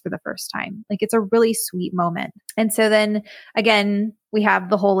Joyce for the first time. Like it's a really sweet moment. And so then again, we have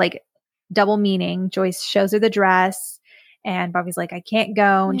the whole like double meaning. Joyce shows her the dress and Buffy's like, I can't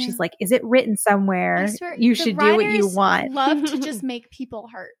go. And she's like, is it written somewhere? You should do what you want. Love to just make people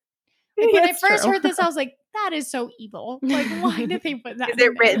hurt. Like when I first heard this, I was like, that is so evil. Like, why did they put that? Is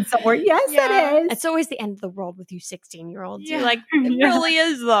it written somewhere? Yes, it is. It's always the end of the world with you 16-year-olds. Yeah. You're like, it really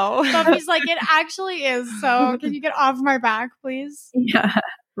is though. Buffy's like, it actually is. So can you get off my back, please? Yeah,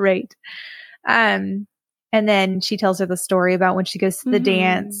 right. And then she tells her the story about when she goes to the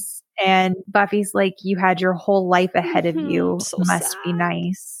dance and Buffy's like, you had your whole life ahead of you. So Must sad. be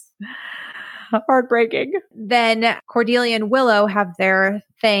nice. Heartbreaking. Then Cordelia and Willow have their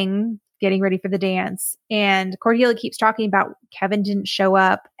thing getting ready for the dance. And Cordelia keeps talking about Kevin didn't show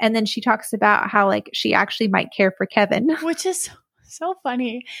up. And then she talks about how like she actually might care for Kevin. Which is so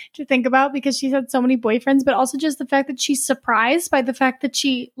funny to think about because she's had so many boyfriends, but also just the fact that she's surprised by the fact that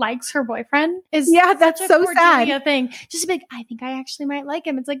she likes her boyfriend is that's such a so Cordelia sad thing. Just like, I think I actually might like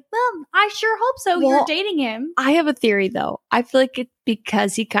him. It's like, I sure hope so. Well, you're dating him. I have a theory though. I feel like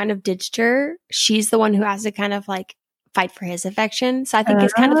because he kind of ditched her, she's the one who has to kind of like fight for his affection. So I think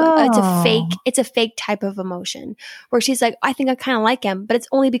it's kind of it's a fake type of emotion where she's like, I think I kind of like him, but it's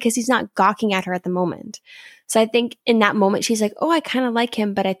only because he's not gawking at her at the moment. So I think in that moment she's like, oh, I kind of like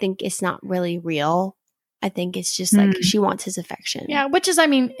him, but I think it's not really real. I think it's just like she wants his affection. Yeah, which is, I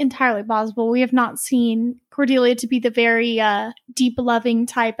mean, entirely plausible. We have not seen Cordelia to be the very deep loving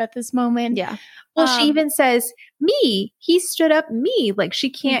type at this moment. Yeah. Well, she even says, me, he stood up me. Like she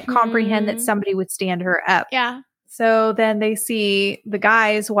can't comprehend that somebody would stand her up. Yeah. So then they see the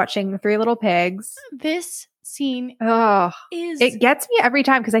guys watching Three Little Pigs. This scene it gets me every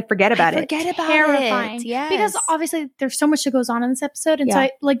time because I forget about it. Terrifying. Yes. Because obviously there's so much that goes on in this episode. And so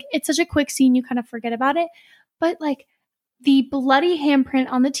it's such a quick scene, you kind of forget about it. But like the bloody handprint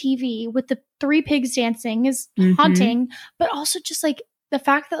on the TV with the three pigs dancing is haunting. But also just like the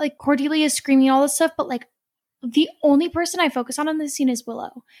fact that like Cordelia is screaming all this stuff, but like the only person I focus on in this scene is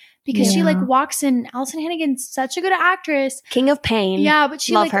Willow because she like walks in. Allison Hannigan's such a good actress. King of Pain. Yeah, but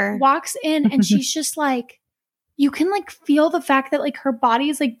she Love like her. walks in and she's just like, you can like feel the fact that like her body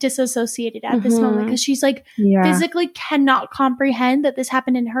is like disassociated at this moment because she's like physically cannot comprehend that this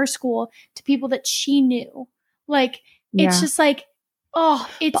happened in her school to people that she knew. Like it's just like, oh,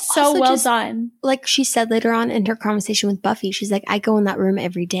 it's so well done. Like she said later on in her conversation with Buffy, she's like, I go in that room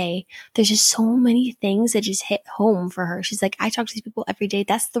every day. There's just so many things that just hit home for her. She's like, I talk to these people every day.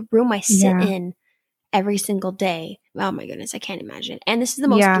 That's the room I sit in every single day. Oh my goodness, I can't imagine. And this is the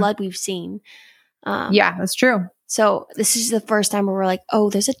most blood we've seen. That's true. So this is the first time where we're like, oh,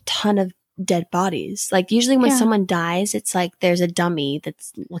 there's a ton of dead bodies. Like usually when someone dies, it's like there's a dummy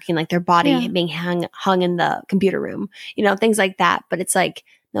that's looking like their body being hung in the computer room, you know, things like that. But it's like,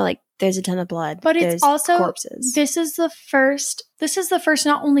 no, like there's a ton of blood. But it's also corpses. This is the first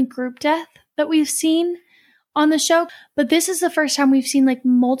not only group death that we've seen on the show, but this is the first time we've seen like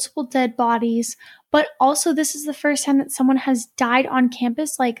multiple dead bodies. But also this is the first time that someone has died on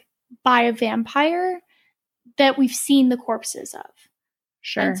campus, like by a vampire that we've seen the corpses of.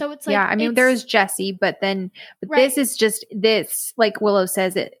 Sure. And so it's like, I mean, there's Jesse, but this is just this, like Willow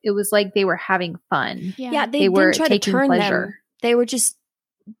says, it was like they were having fun. Yeah, they were trying to turn pleasure. Them. They were just,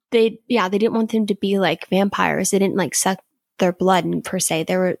 they didn't want them to be like vampires. They didn't like suck their blood per se.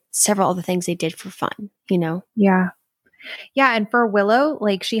 There were several other things they did for fun, you know? Yeah. Yeah. And for Willow,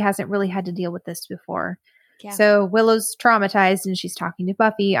 like she hasn't really had to deal with this before. Yeah. So Willow's traumatized and she's talking to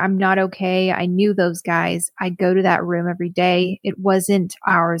Buffy. I'm not okay. I knew those guys. I go to that room every day. It wasn't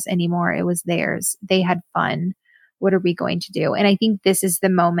ours anymore. It was theirs. They had fun. What are we going to do? And I think this is the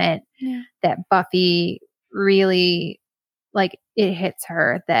moment that Buffy really like it hits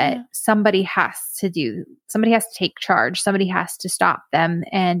her that somebody has to take charge. Somebody has to stop them,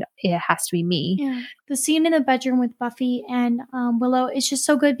 and it has to be me. Yeah. The scene in the bedroom with Buffy and Willow is just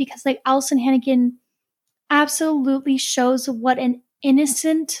so good because like Allison Hannigan absolutely shows what an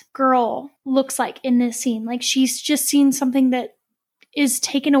innocent girl looks like in this scene. Like she's just seen something that is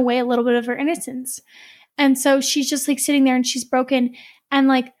taken away a little bit of her innocence. And so she's just like sitting there and she's broken, and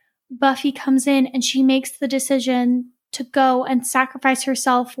like Buffy comes in and she makes the decision to go and sacrifice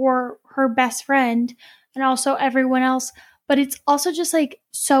herself for her best friend and also everyone else. But it's also just like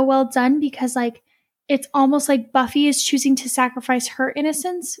so well done because like it's almost like Buffy is choosing to sacrifice her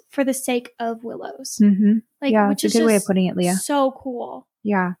innocence for the sake of Willow's. Mm-hmm. Like, yeah, which it's a good way of putting it, Leah. So cool.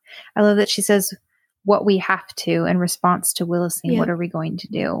 Yeah. I love that she says what we have to in response to Willow saying, what are we going to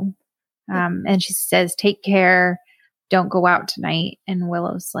do? And she says, take care. Don't go out tonight. And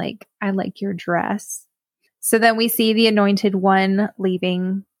Willow's like, I like your dress. So then we see the Anointed One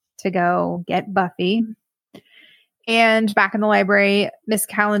leaving to go get Buffy. And back in the library, Miss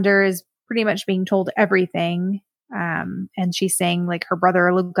Calendar is pretty much being told everything. And she's saying like her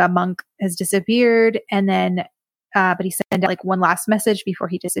brother Luca Monk has disappeared. And then, but he sent out like one last message before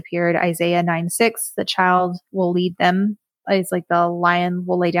he disappeared. Isaiah 9:6, the child will lead them. It's like the lion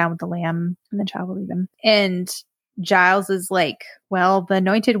will lay down with the lamb and the child will lead them. And Giles is like, well, the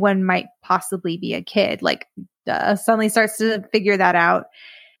Anointed One might possibly be a kid. Like suddenly starts to figure that out.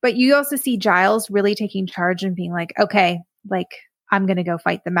 But you also see Giles really taking charge and being like, okay, like I'm going to go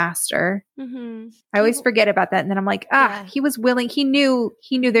fight the master. Mm-hmm. I always forget about that. And then I'm like, he was willing. He knew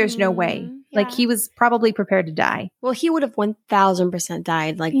there's no way. Yeah. Like he was probably prepared to die. Well, he would have 1000%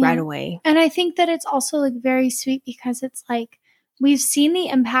 died like right away. And I think that it's also like very sweet because it's like we've seen the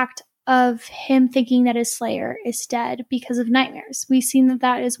impact of him thinking that his slayer is dead because of nightmares. We've seen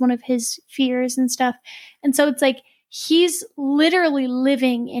that is one of his fears and stuff. And so it's like he's literally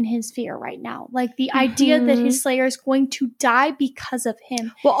living in his fear right now. Like the idea that his slayer is going to die because of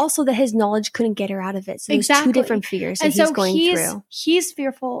him. Well, also that his knowledge couldn't get her out of it. So there's two different fears that he's going through. He's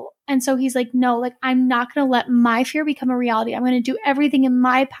fearful. And so he's like, no, like I'm not going to let my fear become a reality. I'm going to do everything in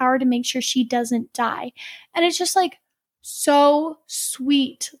my power to make sure she doesn't die. And it's just like so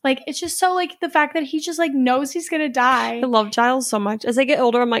sweet. Like it's just so like the fact that he just like knows he's going to die. I love Giles so much. As I get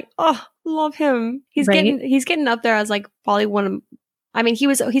older, I'm like, oh, love him. He's getting up there as like probably one of, I mean,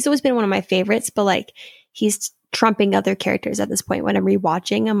 he's always been one of my favorites, but like he's trumping other characters at this point. When I'm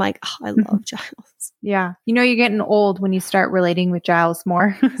rewatching, I'm like, oh, I love Giles. Yeah. You know, you're getting old when you start relating with Giles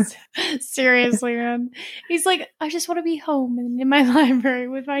more. Seriously, man. He's like, I just want to be home and in my library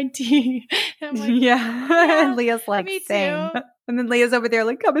with my tea. And I'm like, yeah. And Leah's like, me same. Too. And then Leah's over there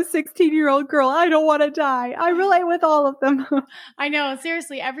like, I'm a 16-year-old girl. I don't want to die. I relate with all of them. I know.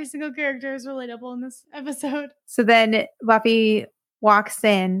 Seriously, every single character is relatable in this episode. So then Buffy walks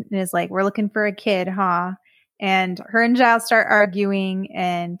in and is like, we're looking for a kid, huh? And her and Giles start arguing,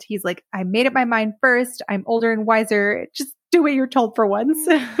 and he's like, I made up my mind first. I'm older and wiser. Just do what you're told for once.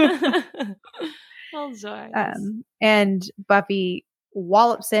 Well, Giles. And Buffy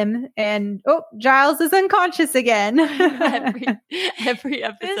wallops him, and Giles is unconscious again. every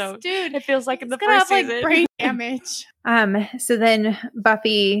episode. This dude, it feels like in the first season. Like brain damage. So then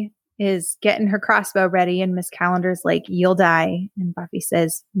Buffy is getting her crossbow ready, and Miss Calendar's like, you'll die. And Buffy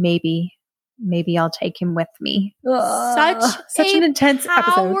says, maybe I'll take him with me. Such an intense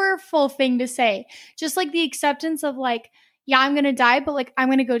powerful thing to say. Just like the acceptance of like, yeah, I'm going to die, but like, I'm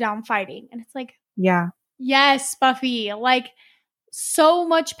going to go down fighting. And it's like, yeah, yes, Buffy, like so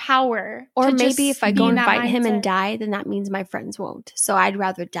much power. Or maybe if I go and fight him and die, then that means my friends won't. So I'd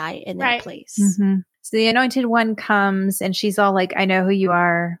rather die in that place. Mm-hmm. So the Anointed One comes and she's all like, I know who you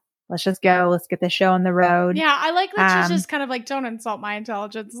are. Let's just go. Let's get the show on the road. Yeah, I like that she's just kind of like, don't insult my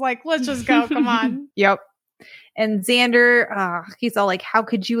intelligence. Like, let's just go. Come on. Yep. And Xander, he's all like, how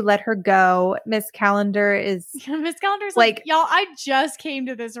could you let her go? Miss Calendar is... Miss Calendar's like, y'all, I just came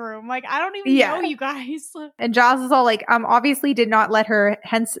to this room. Like, I don't even know you guys. And Giles is all like, obviously did not let her,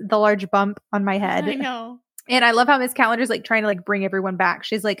 hence the large bump on my head. I know. And I love how Miss Calendar's like trying to like bring everyone back.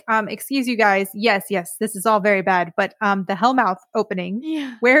 She's like, excuse you guys. Yes, this is all very bad. But the Hellmouth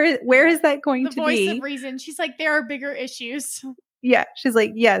opening, where is that going to be? The voice of reason. She's like, there are bigger issues. Yeah. She's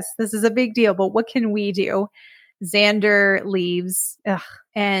like, yes, this is a big deal, but what can we do? Xander leaves.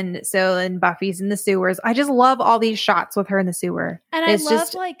 And so then Buffy's in the sewers. I just love all these shots with her in the sewer. And it's I love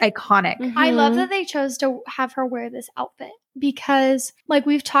just like iconic. Mm-hmm. I love that they chose to have her wear this outfit because like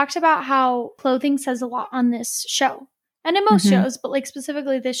we've talked about how clothing says a lot on this show and in most shows, but like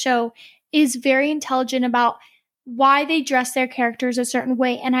specifically this show is very intelligent about why they dress their characters a certain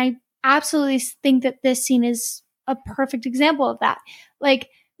way. And I absolutely think that this scene is a perfect example of that. Like,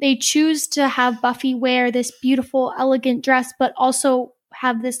 they choose to have Buffy wear this beautiful, elegant dress, but also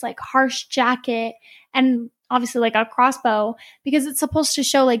have this like harsh jacket and obviously like a crossbow, because it's supposed to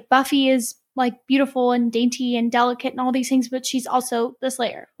show like Buffy is like beautiful and dainty and delicate and all these things, but she's also the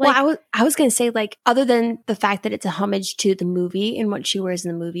Slayer. Like, well, I was going to say, like, other than the fact that it's a homage to the movie and what she wears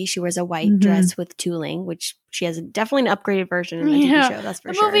in the movie, she wears a white dress with tooling, which she has definitely an upgraded version in the TV show. That's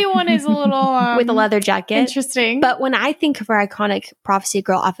for sure. The movie one is a little with a leather jacket. Interesting. But when I think of her iconic Prophecy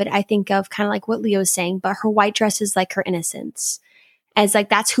Girl outfit, I think of kind of like what Leo's saying, but her white dress is like her innocence. As like,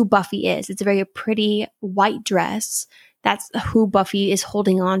 that's who Buffy is. It's a very pretty white dress. That's who Buffy is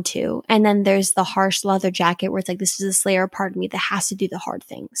holding on to. And then there's the harsh leather jacket where it's like, this is a Slayer part of me that has to do the hard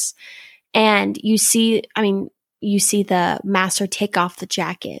things. And you see the Master take off the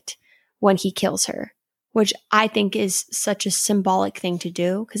jacket when he kills her, which I think is such a symbolic thing to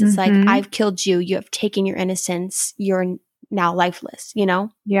do. Cause it's like, I've killed you. You have taken your innocence. You're now lifeless, you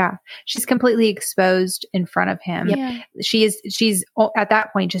know? Yeah. She's completely exposed in front of him. Yep. Yeah. She's at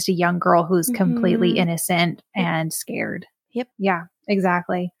that point just a young girl who's completely innocent and scared. Yep. Yeah,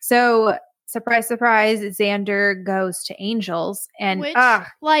 exactly. So surprise, surprise, Xander goes to Angels and Which,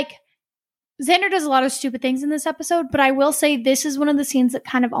 like, Xander does a lot of stupid things in this episode, but I will say this is one of the scenes that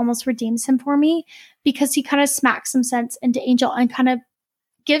kind of almost redeems him for me, because he kind of smacks some sense into Angel and kind of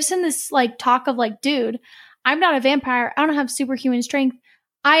gives him this like talk of like, dude, I'm not a vampire. I don't have superhuman strength.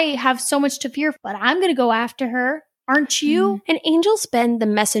 I have so much to fear, but I'm going to go after her. Aren't you? And Angel's been the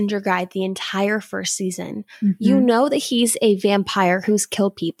messenger guide the entire first season. You know that he's a vampire who's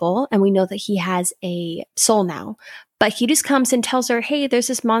killed people, and we know that he has a soul now. But he just comes and tells her, hey, there's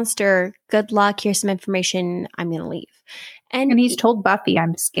this monster. Good luck. Here's some information. I'm going to leave. And he's told Buffy,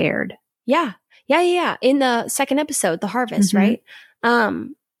 I'm scared. Yeah. In the second episode, The Harvest, right?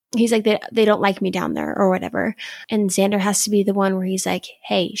 He's like, they don't like me down there or whatever. And Xander has to be the one where he's like,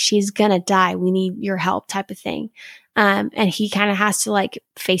 hey, she's gonna die. We need your help type of thing. And he kind of has to like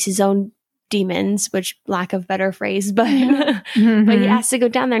face his own demons, which lack of better phrase, but, but he has to go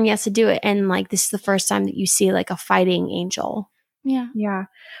down there and he has to do it. And like, this is the first time that you see like a fighting Angel. Yeah. Yeah.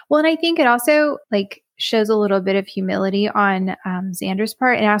 Well, and I think it also like shows a little bit of humility on Xander's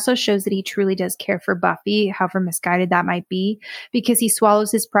part. And it also shows that he truly does care for Buffy, however misguided that might be, because he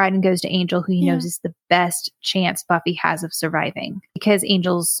swallows his pride and goes to Angel, who he knows is the best chance Buffy has of surviving, because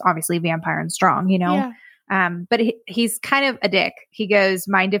Angel's obviously vampire and strong, you know? Yeah. But he's kind of a dick. He goes,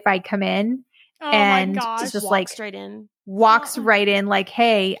 mind if I come in? And just like straight in. Walks right in like,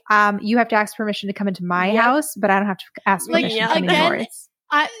 hey, you have to ask permission to come into my house, but I don't have to ask permission to come in yours.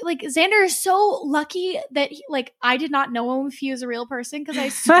 Xander is so lucky that I did not know him if he was a real person, because I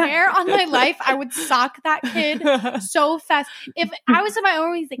swear on my life I would sock that kid so fast. If I was in my own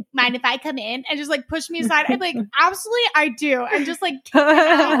room, he's like, mind if I come in? And just like push me aside. I'd be like, absolutely I do. And just like kick him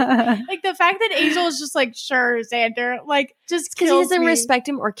out. Like the fact that Angel is just like, sure, Xander, like just because he doesn't respect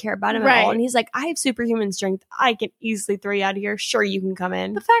him or care about him at all. And he's like, I have superhuman strength. I can easily throw you out of here. Sure, you can come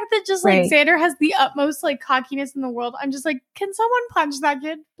in. The fact that just like Xander has the utmost like cockiness in the world, I'm just like, can someone punch that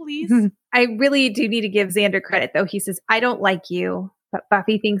kid, please? I really do need to give Xander credit, though. He says, I don't like you, but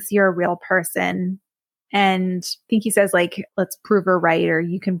Buffy thinks you're a real person. And I think he says, like, let's prove her right, or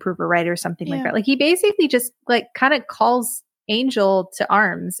you can prove her right, or something like that. Like, he basically just, like, kind of calls Angel to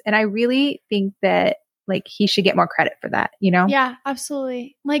arms. And I really think that, like, he should get more credit for that, you know? Yeah,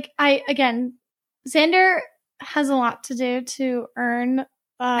 absolutely. Like, Xander has a lot to do to earn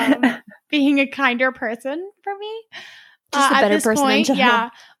being a kinder person for me. Just a better person in general. Yeah.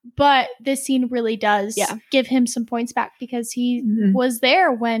 But this scene really does give him some points back, because he was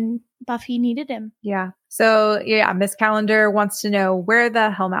there when Buffy needed him. Yeah. So, Miss Calendar wants to know where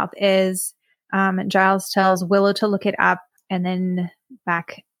the Hellmouth is. And Giles tells Willow to look it up, and then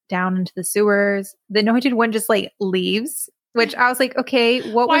back down into the sewers. The Anointed One just like leaves, which I was like,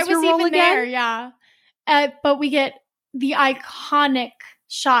 okay, what was your role again? There? Yeah. But we get the iconic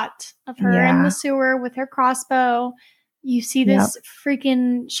shot of her in the sewer with her crossbow. You see this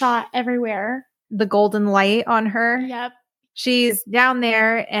freaking shot everywhere. The golden light on her. Yep. She's down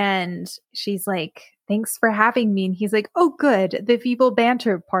there and she's like, thanks for having me. And he's like, oh, good. The feeble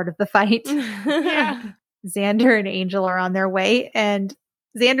banter part of the fight. Xander and Angel are on their way, and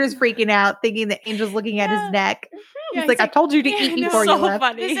Xander's freaking out, thinking that Angel's looking at his neck. He's like, I told you to eat before you left.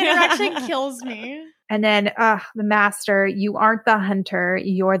 Funny. This interaction kills me. And then the Master, you aren't the hunter,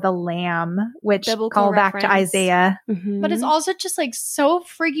 you're the lamb, which call back to Isaiah. But it's also just like so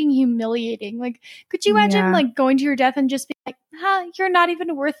freaking humiliating. Like, could you imagine like going to your death and just be like, you're not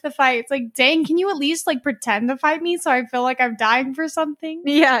even worth the fight. It's like, dang, can you at least like pretend to fight me so I feel like I'm dying for something?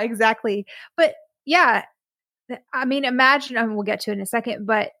 Yeah, exactly. But yeah, I mean, imagine, I mean, we'll get to it in a second,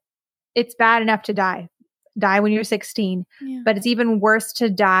 but it's bad enough to die when you're 16, but it's even worse to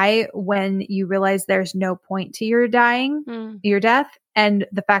die when you realize there's no point to your death. And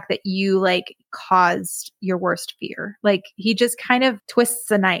the fact that you like caused your worst fear, like he just kind of twists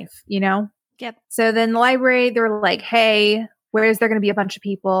the knife, you know? Yep. So then the library, they're like, hey, where is there going to be a bunch of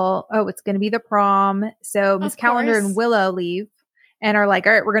people? Oh, it's going to be the prom. So Miss Calendar and Willow leave and are like,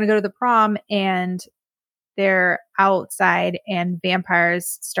 all right, we're going to go to the prom. And they're outside and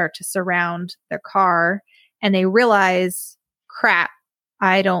vampires start to surround their car and they realize, crap,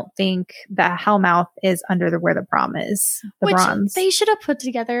 I don't think the Hellmouth is under where the prom is. The bronze. They should have put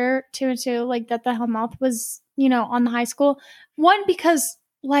together two and two, like that the Hellmouth was, you know, on the high school. One, because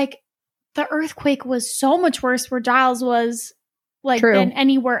like the earthquake was so much worse where Giles was like than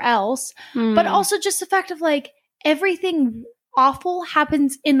anywhere else. But also just the fact of like everything awful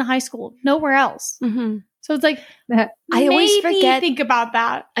happens in the high school, nowhere else. Mm-hmm. So it's like, I always forget. Think about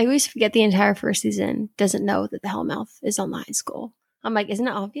that. I always forget the entire first season doesn't know that the Hellmouth is on the high school. I'm like, isn't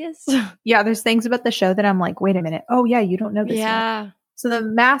it obvious? Yeah, there's things about the show that I'm like, wait a minute. Oh yeah, you don't know this yet. So the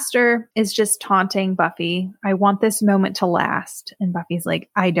master is just taunting Buffy. I want this moment to last. And Buffy's like,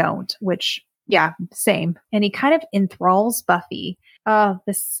 I don't, which yeah, same. And he kind of enthralls Buffy.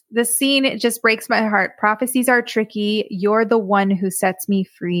 This scene, it just breaks my heart. Prophecies are tricky. You're the one who sets me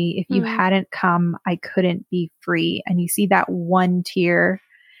free. If you hadn't come, I couldn't be free. And you see that one tear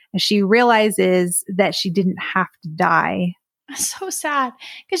as she realizes that she didn't have to die. So sad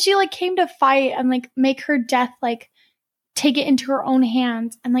because she like came to fight and like make her death like take it into her own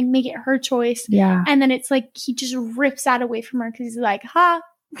hands and like make it her choice. Yeah. And then it's like he just rips that away from her because he's like,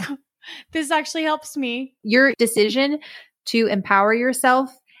 this actually helps me. Your decision to empower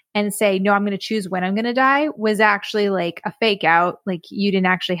yourself and say, no, I'm going to choose when I'm going to die was actually like a fake out. Like you didn't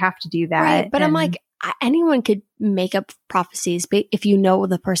actually have to do that. Right. But I'm like, anyone could make up prophecies if you know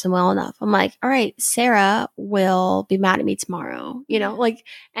the person well enough. I'm like, all right, Sarah will be mad at me tomorrow, you know, like,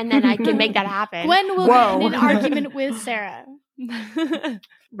 and then I can make that happen. Gwen will get in an argument with Sarah.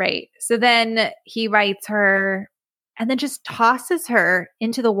 Right. So then he writes her and then just tosses her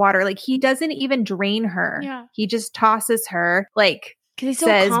into the water. Like he doesn't even drain her. Yeah. He just tosses her like, because he's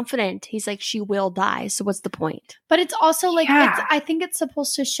so confident. He's like, she will die. So what's the point? But it's also like, I think it's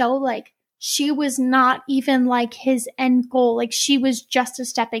supposed to show like, she was not even like his end goal. Like she was just a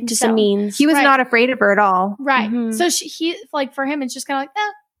stepping stone. A means. He was not afraid of her at all. Right. Mm-hmm. So he like for him, it's just kind of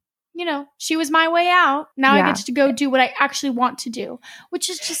like, you know, she was my way out. Now I get to go do what I actually want to do,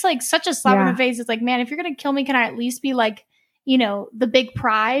 which is just like such a slap in the face. It's like, man, if you're going to kill me, can I at least be like, you know, the big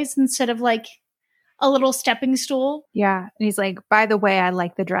prize instead of like a little stepping stool? Yeah. And he's like, by the way, I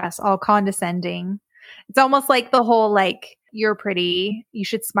like the dress, all condescending. It's almost like the whole like, you're pretty, you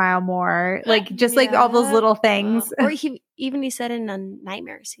should smile more. Like just like all those little things. Or he said in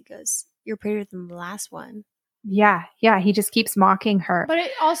Nightmares, he goes, you're prettier than the last one. Yeah. Yeah. He just keeps mocking her. But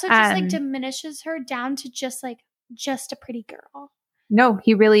it also just like diminishes her down to just a pretty girl. No,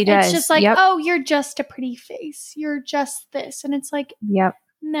 he really does. It's just like, oh, you're just a pretty face. You're just this. And it's like, no.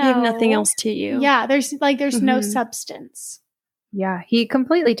 You have nothing else to you. Yeah. There's no substance. Yeah. He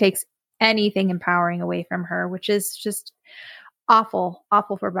completely takes anything empowering away from her, which is just awful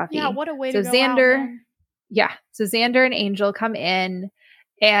for Buffy. Yeah, what a way to go Xander, out there. Yeah. So Xander and Angel come in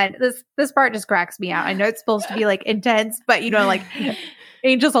and this part just cracks me out. I know it's supposed to be like intense, but you know, like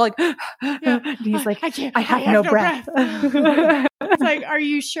Angel's all like, and he's like, I have no breath. It's like, are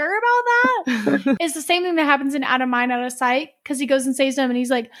you sure about that? It's the same thing that happens in Out of Mind, Out of Sight, because he goes and saves them and he's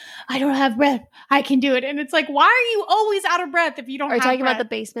like, I don't have breath. I can do it. And it's like, why are you always out of breath if you don't have breath? Are you talking about the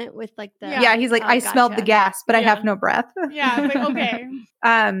basement with like the... Yeah, he's like, I smelled the gas, but I have no breath. Yeah, it's like, okay.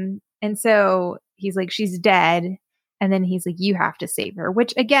 And so he's like, she's dead. And then he's like, you have to save her,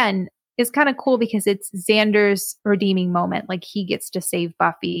 which again is kind of cool because it's Xander's redeeming moment. Like he gets to save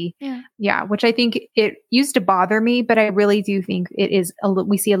Buffy. Yeah. Which I think it used to bother me, but I really do think it is,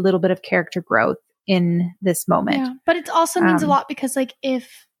 we see a little bit of character growth in this moment. Yeah. But it also means a lot because like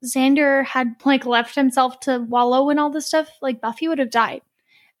if Xander had like left himself to wallow in all this stuff, like Buffy would have died.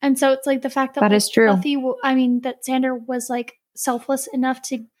 And so it's like the fact that is true. Buffy, that Xander was like selfless enough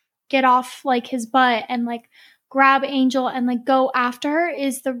to get off like his butt and like grab Angel and like go after her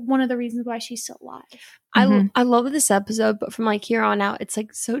is one of the reasons why she's still alive. I love this episode, but from like here on out, it's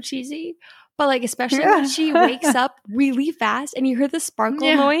like so cheesy. But like especially when she wakes up really fast and you hear the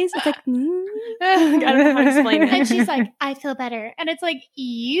sparkle noise, it's like I don't know how to explain it. And she's like, I feel better, and it's like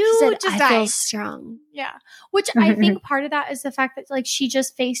you just I feel strong. Yeah, which I think part of that is the fact that like she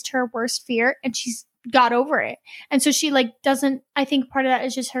just faced her worst fear and she's got over it. And so she like doesn't, I think part of that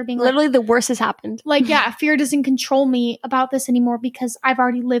is just her being literally like, the worst has happened. Like, yeah, fear doesn't control me about this anymore because I've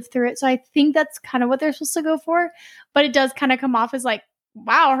already lived through it. So I think that's kind of what they're supposed to go for. But it does kind of come off as like,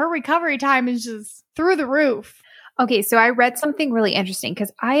 wow, her recovery time is just through the roof. Okay, so I read something really interesting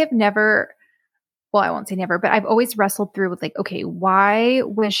because I have never, well, I won't say never, but I've always wrestled through with like, okay, why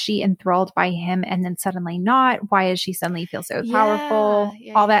was she enthralled by him and then suddenly not? Why does she suddenly feel so powerful?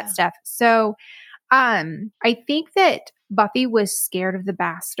 All that stuff. So I think that Buffy was scared of the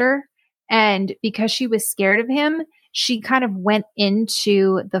Bastard, and because she was scared of him, she kind of went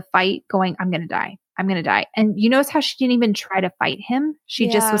into the fight going, I'm going to die. I'm going to die. And you notice how she didn't even try to fight him. She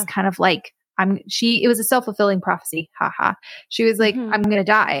just was kind of like, it was a self-fulfilling prophecy. Haha. She was like, I'm going to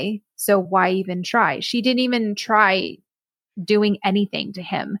die. So why even try? She didn't even try doing anything to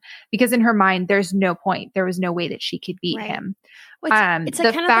him because in her mind, there's no point. There was no way that she could beat him. Well, it's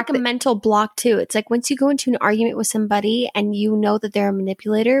like kind of like a mental block too. It's like once you go into an argument with somebody and you know that they're a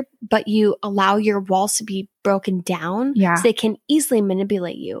manipulator, but you allow your walls to be broken down so they can easily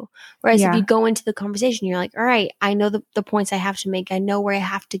manipulate you. Whereas if you go into the conversation, you're like, all right, I know the points I have to make. I know where I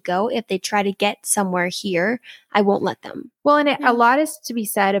have to go. If they try to get somewhere here, I won't let them. Well, and a lot is to be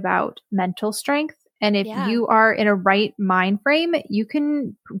said about mental strength. And if you are in a right mind frame, you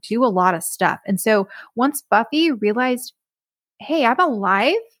can do a lot of stuff. And so once Buffy realized, hey, I'm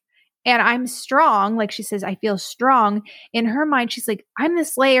alive and I'm strong. Like she says, I feel strong. In her mind, she's like, I'm the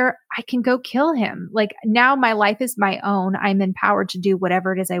Slayer. I can go kill him. Like now my life is my own. I'm empowered to do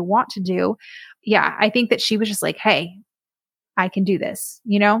whatever it is I want to do. Yeah. I think that she was just like, hey, I can do this,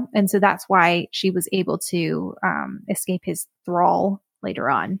 you know? And so that's why she was able to escape his thrall later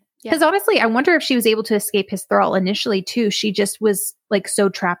on. Because honestly, I wonder if she was able to escape his thrall initially too. She just was like so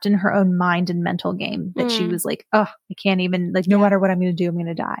trapped in her own mind and mental game that she was like, oh, I can't even, like, no matter what I'm going to do, I'm going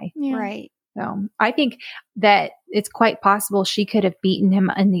to die. Yeah. Right. So I think that it's quite possible she could have beaten him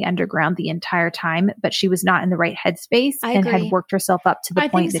in the underground the entire time, but she was not in the right headspace and had worked herself up to the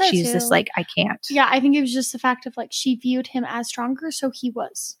point that she's just like, I can't. Yeah, I think it was just the fact of like she viewed him as stronger, so he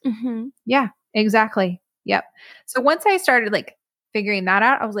was. Yeah, exactly. Yep. So once I started like figuring that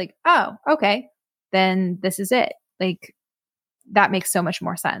out, I was like, oh, okay, then this is it. Like that makes so much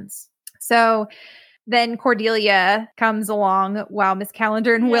more sense. So then Cordelia comes along while Miss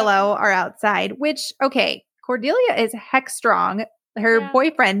Calendar and Willow are outside, which, okay, Cordelia is heck strong. Her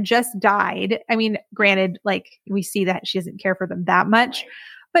boyfriend just died. I mean, granted, like we see that she doesn't care for them that much,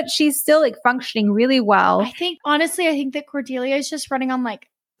 but she's still like functioning really well. I think that Cordelia is just running on like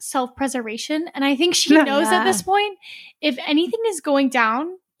self-preservation. And I think she knows at this point, if anything is going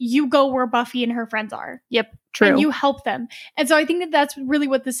down, you go where Buffy and her friends are. Yep. True. And you help them. And so I think that that's really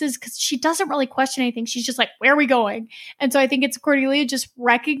what this is, because she doesn't really question anything. She's just like, where are we going? And so I think it's Cordelia just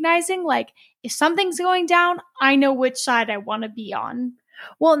recognizing, like, if something's going down, I know which side I want to be on.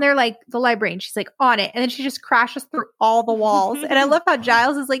 Well, and they're like the library, and she's like on it, and then she just crashes through all the walls. And I love how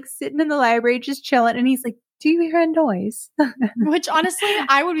Giles is like sitting in the library just chilling, and he's like, do you hear a noise? Which honestly,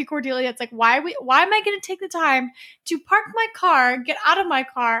 I would be Cordelia. It's like, why am I going to take the time to park my car, get out of my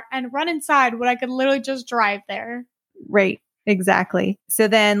car, and run inside when I could literally just drive there? Right. Exactly. So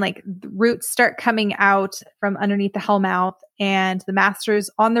then like the roots start coming out from underneath the Hellmouth, and the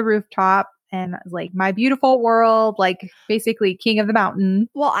Master's on the rooftop, and like, my beautiful world, like basically king of the mountain.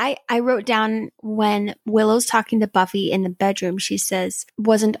 Well, I wrote down when Willow's talking to Buffy in the bedroom, she says,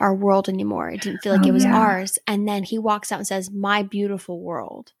 wasn't our world anymore. It didn't feel like it was ours. And then he walks out and says, my beautiful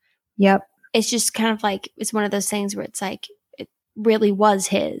world. Yep. It's just kind of like, it's one of those things where it's like, it really was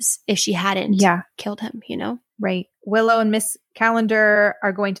his if she hadn't killed him, you know? Right. Willow and Miss Calendar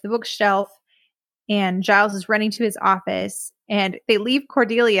are going to the bookshelf, and Giles is running to his office, and they leave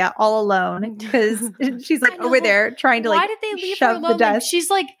Cordelia all alone because she's like over there trying to like, why did they leave shove her alone? the desk. Like, she's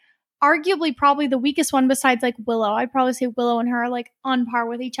like arguably probably the weakest one besides like Willow. I'd probably say Willow and her are like on par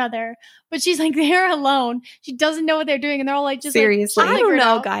with each other, but she's like there alone. She doesn't know what they're doing, and they're all like, just seriously. I don't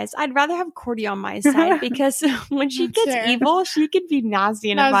know, guys. I'd rather have Cordy on my side because when she gets evil, she can be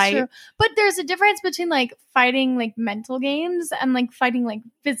nasty in a fight. True. But there's a difference between like fighting like mental games and like fighting like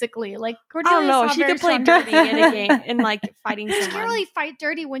physically. Like Cordelia, I don't know. She could play dirty in a game and like fighting someone. You can't really fight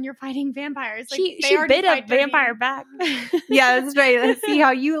dirty when you're fighting vampires. Like, she bit a vampire back. Yeah, that's right. Let's see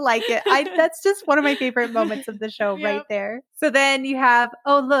how you like it. That's just one of my favorite moments of the show right there. So then you have,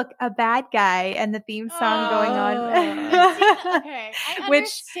 oh, look, a bad guy and the theme song going on. Okay. I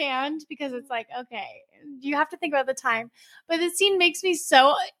understand because it's like, okay, you have to think about the time. But the scene makes me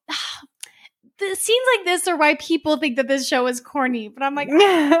so... the scenes like this are why people think that this show is corny. But I'm like,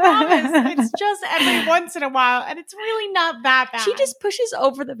 I promise, it's just every once in a while, and it's really not that bad. She just pushes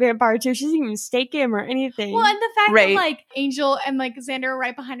over the vampire too. She doesn't even stake him or anything. Well, and the fact that like Angel and like Xander are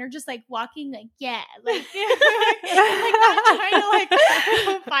right behind her, just like walking, like like not trying to like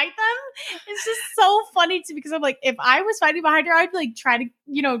fight them. It's just so funny to me because I'm like, if I was fighting behind her, I'd like try to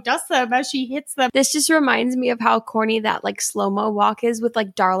dust them as she hits them. This just reminds me of how corny that like slow-mo walk is with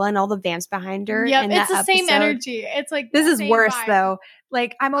like Darla and all the vamps behind her. Yeah, it's the same energy. It's like this is worse vibe. though.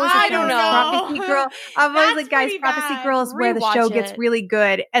 Like I'm always like, Prophecy Girl. I'm always like, guys, Prophecy Girl is where the show gets really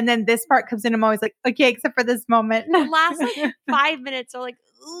good. And then this part comes in, I'm always like, okay, except for this moment. The last like 5 minutes are like,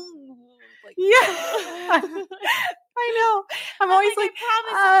 ooh. Like, yeah. I know. I'm always like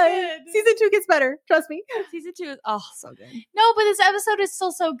season 2 gets better. Trust me. Season 2 is so good. No, but this episode is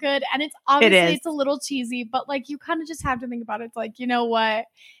still so good. And it's obviously it's a little cheesy, but like you kind of just have to think about it. It's like, you know what?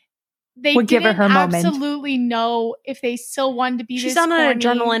 They we'll give her moment. Absolutely know if they still wanted to be She's this on corny. an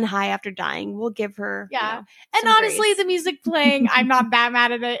adrenaline high after dying. We'll give her and honestly grace. The music playing, I'm not that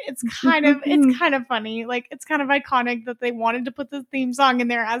mad at it. It's kind of funny. Like it's kind of iconic that they wanted to put the theme song in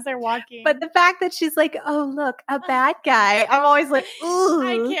there as they're walking. But the fact that she's like, oh look, a bad guy. I'm always like, ooh.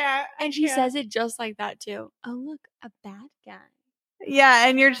 I can't. And she says it just like that too. Oh look, a bad guy. Yeah,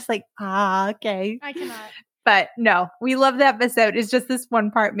 and you're just like, okay. I cannot. But no, we love the episode. It's just this one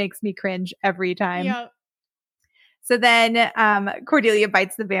part makes me cringe every time. Yep. So then Cordelia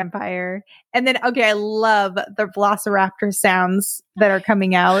bites the vampire. And then, okay, I love the velociraptor sounds that are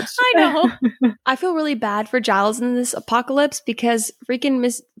coming out. I know. I feel really bad for Giles in this apocalypse because freaking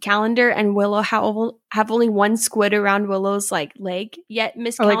Miss Calendar and Willow have only one squid around Willow's like leg. Yet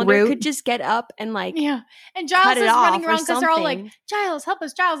Miss Calendar could just get up and like and Giles is running around because they're all like, Giles, help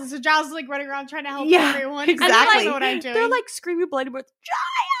us, Giles. And so Giles is like running around trying to help everyone. Exactly. What I'm doing. They're like screaming bloody words,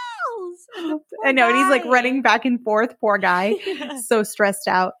 Giles! I know, and he's like running back and forth, poor guy. So stressed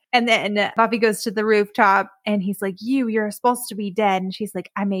out. And then Buffy goes to the rooftop and he's like, you're supposed to be dead. And she's like,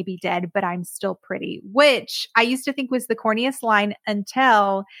 I may be dead, but I'm still pretty, which I used to think was the corniest line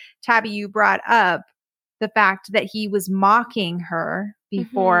until Tabby, you brought up the fact that he was mocking her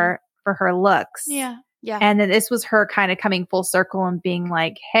before for her looks. Yeah. Yeah. And then this was her kind of coming full circle and being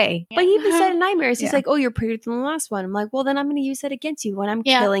like, hey. But he even said in Nightmares, he's like, oh, you're prettier than the last one. I'm like, well, then I'm going to use that against you when I'm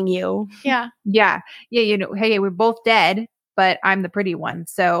killing you. Yeah. Yeah. Yeah. Hey, we're both dead, but I'm the pretty one.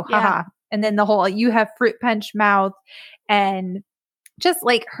 So, haha. And then the whole, you have fruit punch mouth and just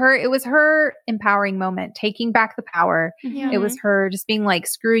like it was her empowering moment, taking back the power. Yeah. It was her just being like,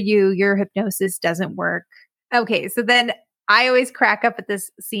 screw you, your hypnosis doesn't work. Okay. So then I always crack up at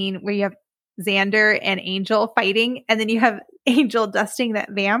this scene where you have Xander and Angel fighting, and then you have Angel dusting that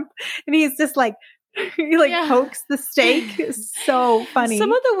vamp, and he's just like he pokes the stake. It's so funny.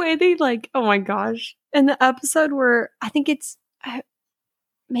 Some of the way they like, oh my gosh. In the episode where I think it's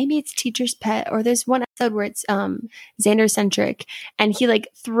maybe it's Teacher's Pet, or there's one episode where it's Xander centric, and he like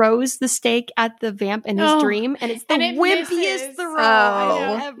throws the stake at the vamp in his dream, and it's the wimpiest throw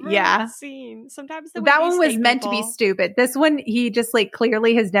I've ever seen. Sometimes that one was meant to be stupid. This one, he just like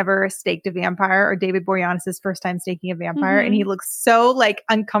clearly has never staked a vampire, or David Boreanaz's first time staking a vampire, and he looks so like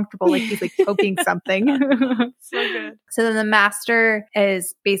uncomfortable, like he's like poking something. So good. So then the Master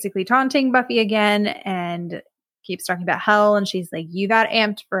is basically taunting Buffy again, and keeps talking about hell, and she's like, you got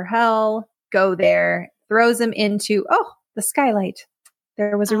amped for hell, go there. Throws him into the skylight.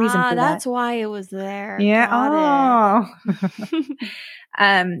 There was a reason for that. That's why it was there. Yeah.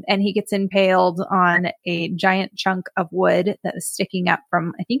 And he gets impaled on a giant chunk of wood that was sticking up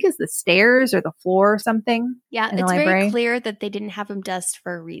from, I think, is the stairs or the floor or something. Yeah, it's very clear that they didn't have him dust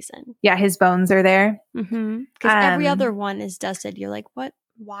for a reason. Yeah, his bones are there. Because every other one is dusted. You're like, what?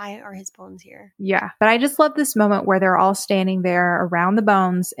 Why are his bones here? Yeah. But I just love this moment where they're all standing there around the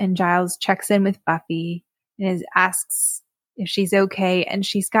bones, and Giles checks in with Buffy and asks if she's okay. And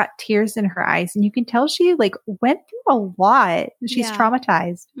she's got tears in her eyes, and you can tell she like went through a lot. She's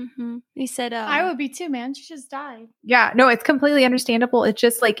traumatized. He said, I would be too, man. She just died. Yeah. No, it's completely understandable. It's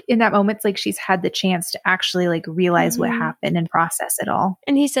just like in that moment, it's like she's had the chance to actually like realize what happened and process it all.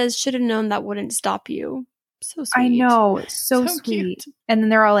 And he says, should have known that wouldn't stop you. So sweet. I know. So sweet. Cute. And then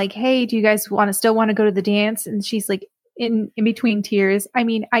they're all like, hey, do you guys still want to go to the dance? And she's like in between tears, I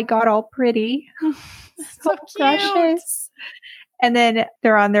mean, I got all pretty. So precious. And then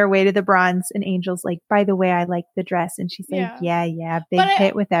they're on their way to the bronze, and Angel's like, by the way, I like the dress. And she's like, yeah, big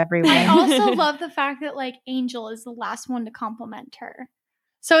hit with everyone. I also love the fact that like Angel is the last one to compliment her.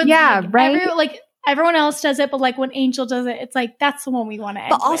 So it's everyone else does it, but like when Angel does it, it's like, that's the one we want to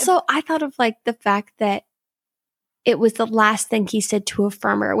end But also, I thought of like the fact that it was the last thing he said to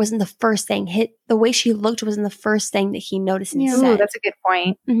affirm her. It wasn't the first thing. The way she looked wasn't the first thing that he noticed and said. Ooh, that's a good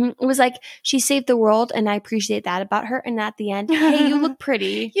point. It was like, she saved the world, and I appreciate that about her. And at the end, hey, you look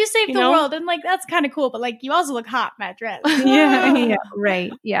pretty. You saved the world, and like that's kind of cool, but like you also look hot in that dress. yeah,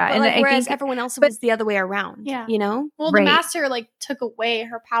 right. Yeah. But, and like, whereas think, everyone else was the other way around. Yeah. You know? Well, Right. the master like took away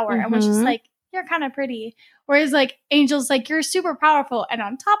her power and was just like, you're kind of pretty. Whereas like Angel's like, you're super powerful, and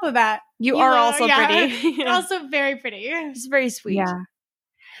on top of that, You are also pretty. You're also very pretty. It's very sweet. Yeah.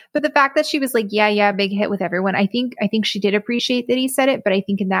 But the fact that she was like, yeah, big hit with everyone. I think she did appreciate that he said it, but I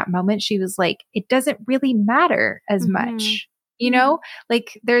think in that moment she was like, it doesn't really matter as much. You know,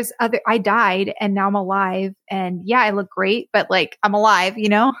 like I died and now I'm alive, and yeah, I look great, but like I'm alive, you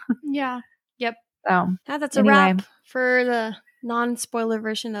know? Yeah. Yep. So That's anyway. a wrap for the non-spoiler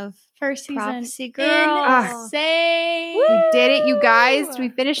version of First season. Prophecy Girl. Insane. We did it, you guys. We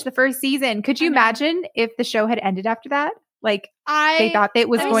finished the first season. Could you imagine if the show had ended after that? Like they thought it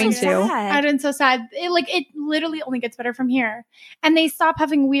was going to. I'd been so sad. It literally only gets better from here. And they stop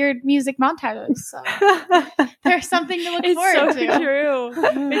having weird music montages. So there's something to look forward to. True.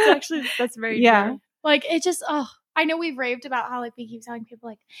 It's actually, that's very true. Like it just, I know we've raved about how like we keep telling people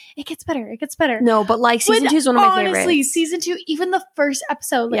like it gets better, it gets better. No, but like season 2 is one of my favorites. Honestly, season 2, even the first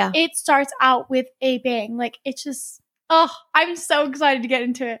episode, like it starts out with a bang. Like it's just, I'm so excited to get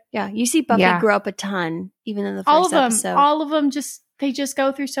into it. Yeah, you see Buffy grow up a ton, even in the first episode. All of them they just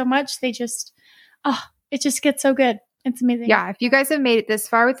go through so much. They just, it just gets so good. It's amazing. Yeah, if you guys have made it this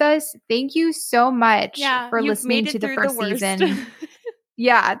far with us, thank you so much for listening to the first season.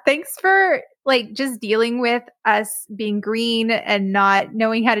 Yeah, thanks for like just dealing with us being green and not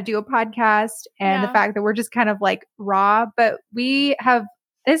knowing how to do a podcast, and the fact that we're just kind of like raw, but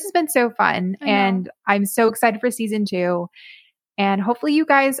this has been so fun, and I'm so excited for season 2, and hopefully you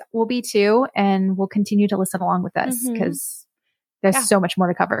guys will be too, and will continue to listen along with us because there's so much more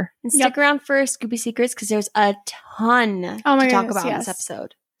to cover. And stick around for Scooby Secrets because there's a ton to talk about in this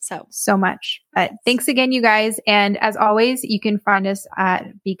episode. So much. But thanks again, you guys. And as always, you can find us at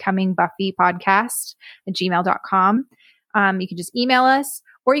Becoming Buffy Podcast at gmail.com. You can just email us,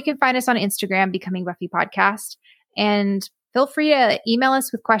 or you can find us on Instagram, Becoming Buffy Podcast. And feel free to email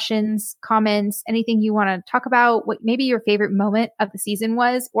us with questions, comments, anything you want to talk about, what maybe your favorite moment of the season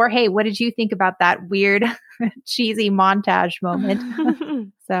was, or hey, what did you think about that weird, cheesy montage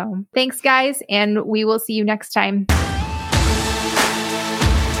moment? So thanks, guys. And we will see you next time.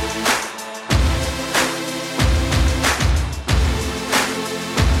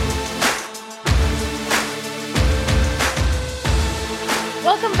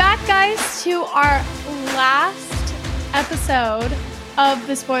 Welcome back, guys, to our last episode of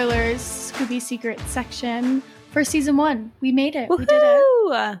the spoilers Scooby Secret section for season 1. We made it. Woo-hoo! We did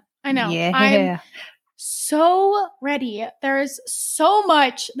it. I know. Yeah. I'm so ready. There's so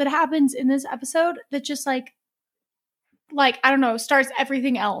much that happens in this episode that just like I don't know, starts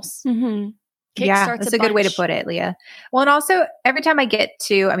everything else. That's a good way to put it, Leah. Well, and also every time I get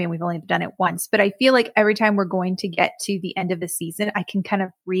to, I mean, we've only done it once, but I feel like every time we're going to get to the end of the season, I can kind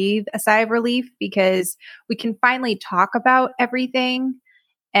of breathe a sigh of relief because we can finally talk about everything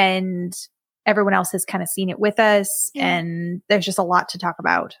and everyone else has kind of seen it with us and there's just a lot to talk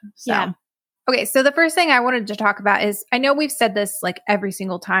about. So, okay. So the first thing I wanted to talk about is, I know we've said this like every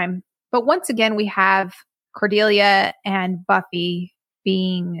single time, but once again, we have Cordelia and Buffy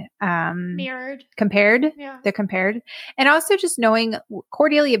being compared. Yeah. They're compared. And also just knowing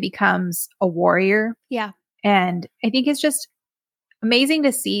Cordelia becomes a warrior. Yeah. And I think it's just amazing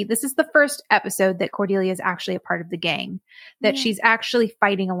to see. This is the first episode that Cordelia is actually a part of the gang, that she's actually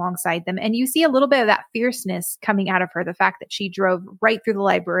fighting alongside them. And you see a little bit of that fierceness coming out of her. The fact that she drove right through the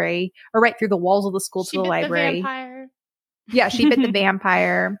library, or right through the walls of the school to the library. Yeah, she bit the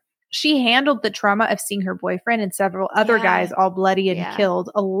vampire. She handled the trauma of seeing her boyfriend and several other guys all bloody and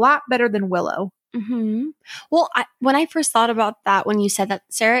killed a lot better than Willow. Well, when I first thought about that, when you said that,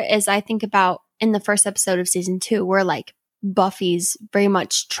 Sarah, is I think about in the first episode of season 2, where like Buffy's very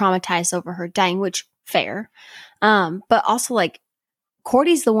much traumatized over her dying, which fair. But also like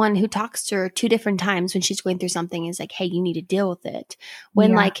Cordy's the one who talks to her 2 different times when she's going through something, is like, hey, you need to deal with it.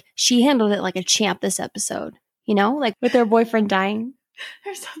 When like she handled it like a champ this episode, you know, like with her boyfriend dying.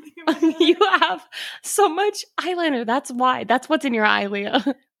 There's something about you have so much eyeliner. That's why. That's what's in your eye, Leah.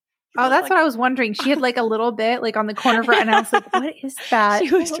 Oh, that's what I was wondering. She had like a little bit like on the corner of her, and I was like, what is that?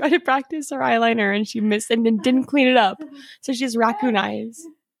 She was trying to practice her eyeliner and she missed and then didn't clean it up. So she has raccoon eyes.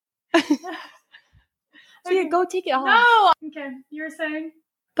 So yeah, go take it off. No! Okay, you were saying?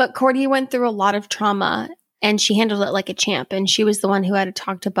 But Cordy went through a lot of trauma and she handled it like a champ. And she was the one who had to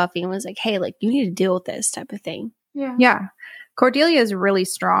talk to Buffy and was like, hey, like, you need to deal with this type of thing. Yeah. Cordelia is really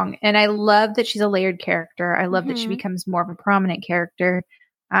strong. And I love that she's a layered character. I love that she becomes more of a prominent character.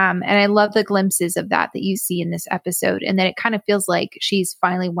 And I love the glimpses of that you see in this episode. And then it kind of feels like she's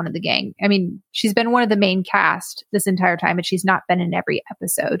finally one of the gang. I mean, she's been one of the main cast this entire time, but she's not been in every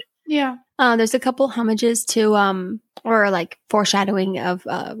episode. Yeah. There's a couple homages to, or like foreshadowing of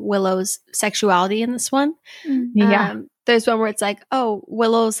Willow's sexuality in this one. Yeah. There's one where it's like, oh,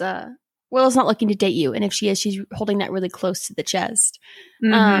 Willow's not looking to date you. And if she is, she's holding that really close to the chest.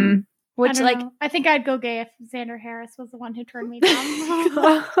 Which, I think I'd go gay if Xander Harris was the one who turned me down.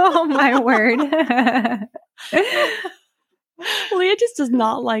 Oh, my word. Leah just does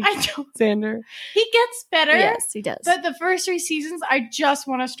not like Xander. He gets better. Yes, he does. But the first 3 seasons, I just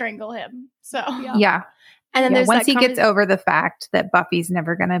want to strangle him. So, yeah. And then there's once he gets over the fact that Buffy's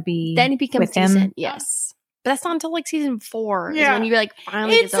never going to be then he becomes with him. decent. Yes. But that's not until like season 4 is when you like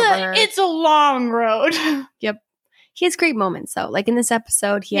finally it's gets over her. It's a long road. Yep. He has great moments though. Like in this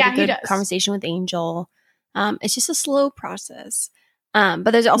episode, he had a good conversation with Angel. It's just a slow process.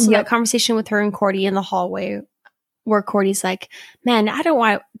 But there's also that conversation with her and Cordy in the hallway where Cordy's like, man, I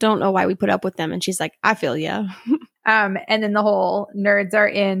don't know why we put up with them. And she's like, I feel ya. And then the whole nerds are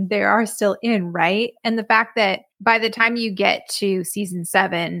in, they are still in, right? And the fact that by the time you get to season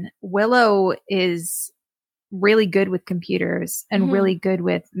 7, Willow is really good with computers and really good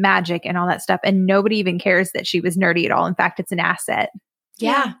with magic and all that stuff. And nobody even cares that she was nerdy at all. In fact, it's an asset.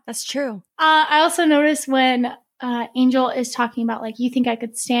 Yeah, that's true. I also noticed when Angel is talking about like, you think I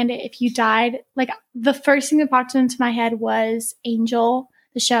could stand it if you died? Like the first thing that popped into my head was Angel,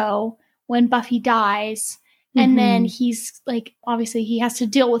 the show, when Buffy dies. And then he's like, obviously he has to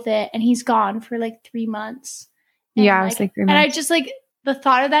deal with it and he's gone for like 3 months. And yeah, it's like 3 months. And I just like, the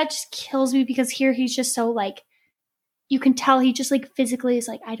thought of that just kills me because here he's just so like, you can tell he just like physically is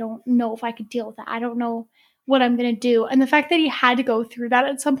like, I don't know if I could deal with that. I don't know what I'm going to do. And the fact that he had to go through that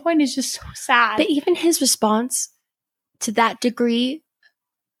at some point is just so sad. But even his response to that degree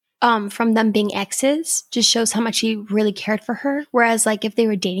from them being exes just shows how much he really cared for her. Whereas like if they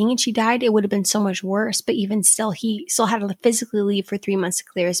were dating and she died, it would have been so much worse. But even still, he still had to physically leave for 3 months to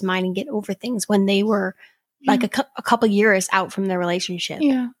clear his mind and get over things when they were like a couple years out from their relationship.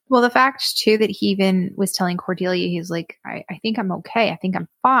 Yeah. Well, the fact too that he even was telling Cordelia, he's like, I think I'm okay. I think I'm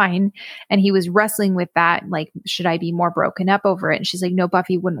fine. And he was wrestling with that. Like, should I be more broken up over it? And she's like, no,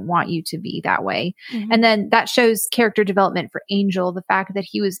 Buffy wouldn't want you to be that way. And then that shows character development for Angel. The fact that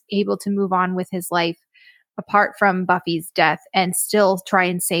he was able to move on with his life apart from Buffy's death and still try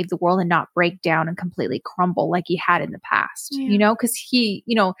and save the world and not break down and completely crumble like he had in the past, you know, because he,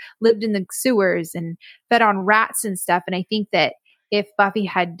 lived in the sewers and fed on rats and stuff. And I think that if Buffy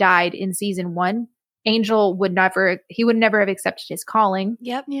had died in season 1, Angel would never have accepted his calling.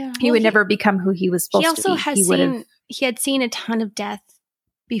 Yep. Yeah. He would never become who he was supposed to be. He had seen a ton of death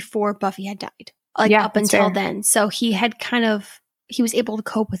before Buffy had died, like up until then. So he had he was able to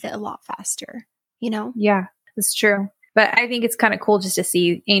cope with it a lot faster. Yeah, that's true. But I think it's kind of cool just to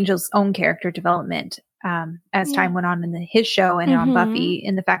see Angel's own character development as time went on in his show and on Buffy,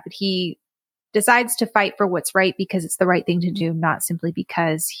 and the fact that he decides to fight for what's right because it's the right thing to do, not simply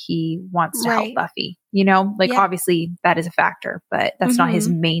because he wants to help Buffy. Obviously that is a factor, but that's not his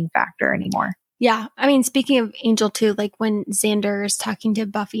main factor anymore. Yeah. I mean, speaking of Angel too, like when Xander is talking to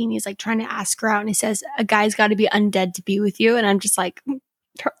Buffy and he's like trying to ask her out and he says, a guy's got to be undead to be with you. And I'm just like,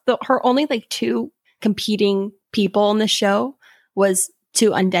 her only like 2 competing people in the show was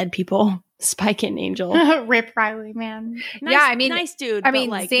 2 undead people, Spike and Angel. Rip Riley, man. Nice dude. I mean,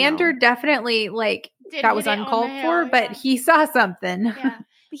 like, Xander definitely that was uncalled for, but he saw something. Yeah.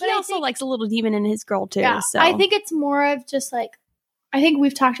 But he also likes a little demon in his girl too. Yeah, so I think it's more of just like, I think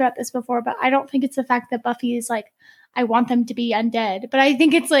we've talked about this before, but I don't think it's the fact that Buffy is like, I want them to be undead. But I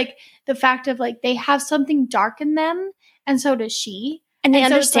think it's like the fact of like, they have something dark in them, and so does she. And they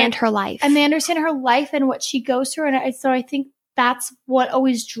understand her life. And they understand her life and what she goes through. And so I think that's what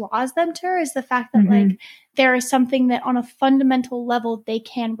always draws them to her, is the fact that like there is something that on a fundamental level they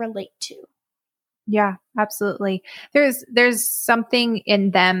can relate to. Yeah, absolutely. There's something in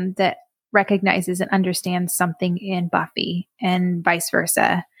them that recognizes and understands something in Buffy and vice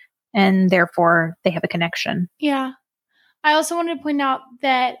versa. And therefore they have a connection. Yeah. I also wanted to point out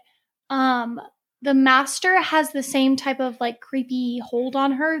that the Master has the same type of like creepy hold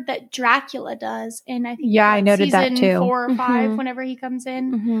on her that Dracula does. And I think I noted that too. 4 or 5, whenever he comes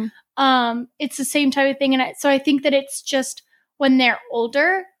in, it's the same type of thing. And so I think that it's just when they're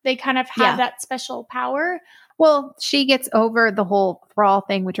older, they kind of have that special power. Well, she gets over the whole thrall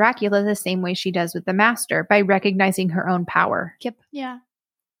thing with Dracula the same way she does with the Master, by recognizing her own power. Yep. Yeah.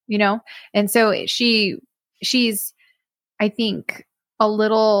 And so she she's, I think, a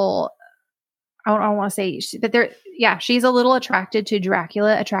little, I don't want to say that she's a little attracted to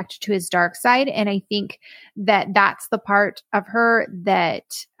Dracula, attracted to his dark side. And I think that that's the part of her that,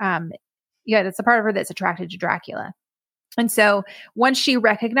 that's the part of her that's attracted to Dracula. And so once she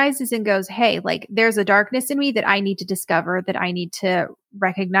recognizes and goes, hey, like there's a darkness in me that I need to discover, that I need to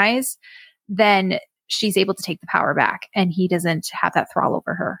recognize, then she's able to take the power back and he doesn't have that thrall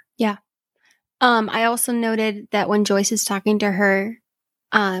over her. Yeah. I also noted that when Joyce is talking to her,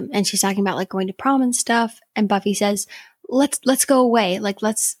 and she's talking about like going to prom and stuff, and Buffy says, let's go away. Like,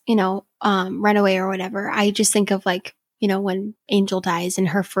 let's, run away or whatever. I just think of like, when Angel dies and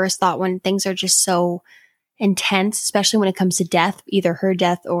her first thought when things are just so intense, especially when it comes to death, either her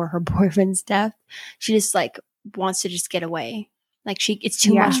death or her boyfriend's death, she just like wants to just get away. Like it's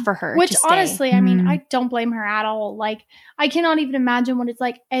too much for her. Which honestly, I mean, I don't blame her at all. Like I cannot even imagine what it's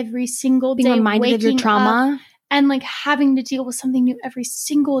like every single day, being reminded of your trauma and like having to deal with something new every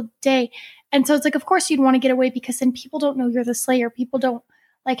single day. And so it's like, of course you'd want to get away because then people don't know you're the Slayer. People don't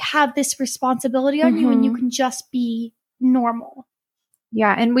like have this responsibility on you, and you can just be normal.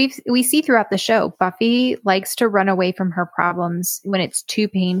 Yeah. And we see throughout the show, Buffy likes to run away from her problems when it's too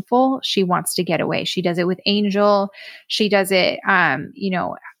painful. She wants to get away. She does it with Angel. She does it,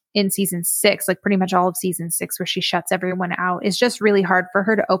 in season 6, like pretty much all of season 6, where she shuts everyone out. It's just really hard for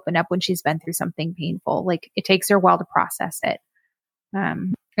her to open up when she's been through something painful. Like it takes her a while to process it.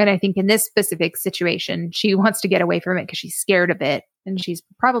 And I think in this specific situation, she wants to get away from it because she's scared of it. And she's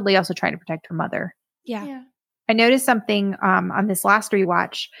probably also trying to protect her mother. Yeah. I noticed something on this last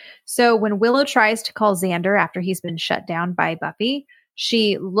rewatch. So when Willow tries to call Xander after he's been shut down by Buffy,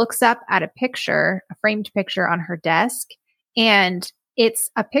 she looks up at a picture, a framed picture on her desk. And it's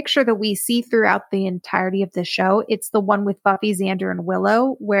a picture that we see throughout the entirety of the show. It's the one with Buffy, Xander, and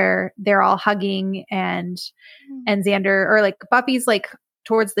Willow, where they're all hugging and Xander, or like Buffy's like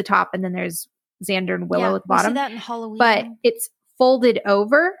towards the top, and then there's Xander and Willow at the bottom. We see that in Halloween. But it's folded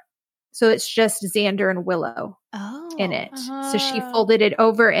over. So it's just Xander and Willow in it. So she folded it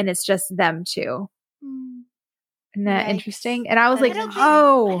over and it's just them two. Isn't that interesting? And I was like, I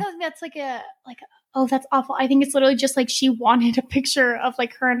don't think that's like oh, that's awful. I think it's literally just like she wanted a picture of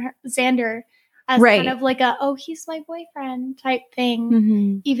like her and Xander as kind of like he's my boyfriend type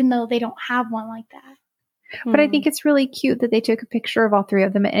thing, even though they don't have one like that. But I think it's really cute that they took a picture of all three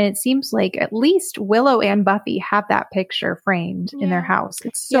of them. And it seems like at least Willow and Buffy have that picture framed in their house.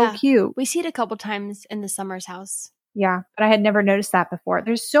 It's so cute. We see it a couple times in the Summers house. Yeah. But I had never noticed that before.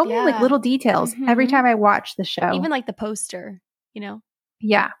 There's so many like little details every time I watch the show. Even like the poster,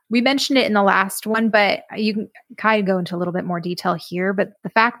 Yeah. We mentioned it in the last one, but you can kind of go into a little bit more detail here. But the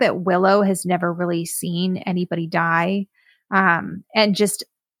fact that Willow has never really seen anybody die, and just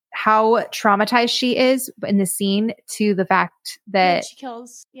how traumatized she is in the scene, to the fact that she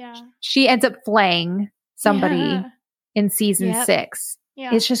kills, she ends up flaying somebody in season 6.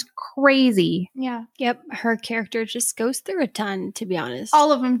 Yeah. It's just crazy. Yeah. Yep. Her character just goes through a ton, to be honest.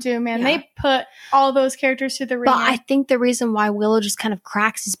 All of them do, man. Yeah. They put all those characters through the ringer. But I think the reason why Willow just kind of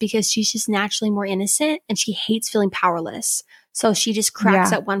cracks is because she's just naturally more innocent and she hates feeling powerless. So she just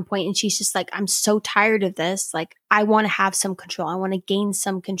cracks at one point and she's just like, I'm so tired of this. Like, I want to have some control. I want to gain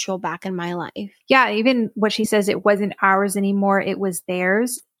some control back in my life. Yeah. Even what she says, it wasn't ours anymore. It was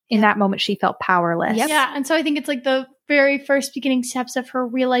theirs. In that moment, she felt powerless. Yep. Yeah. And so I think it's like the very first beginning steps of her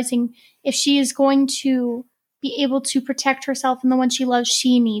realizing if she is going to be able to protect herself and the one she loves,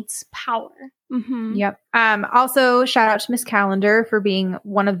 she needs power. Mm-hmm. Yep. Also, shout out to Miss Calendar for being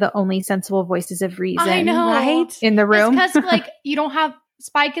one of the only sensible voices of reason. I know, right? In the room. It's because like you don't have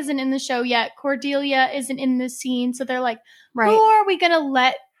Spike isn't in the show yet. Cordelia isn't in the scene, so they're like, who are we gonna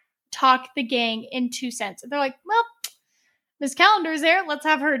let talk the gang in 2 cents? And they're like, well, Miss Calendar's there. Let's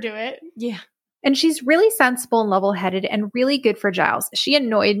have her do it. Yeah. And she's really sensible and level-headed and really good for Giles. She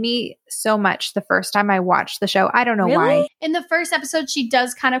annoyed me so much the first time I watched the show. I don't know why. In the first episode, she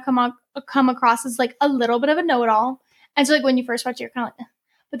does kind of come across as like a little bit of a know-it-all. And so like when you first watch it, you're kind of like,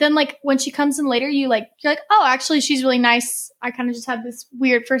 but then like when she comes in later, you're like, oh, actually she's really nice. I kind of just had this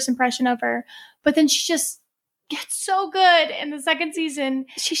weird first impression of her. But then she just gets so good in the second season.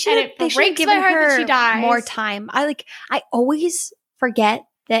 They should have given her more time. I always forget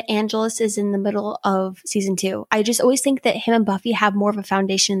that Angelus is in the middle of season 2. I just always think that him and Buffy have more of a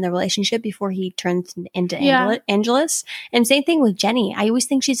foundation in the relationship before he turns into Angelus. And same thing with Jenny. I always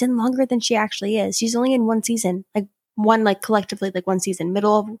think she's in longer than she actually is. She's only in one season, collectively, one season,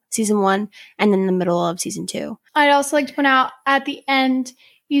 middle of season 1 and then the middle of season 2. I'd also like to point out at the end,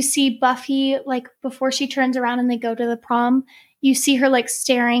 you see Buffy, like before she turns around and they go to the prom, you see her like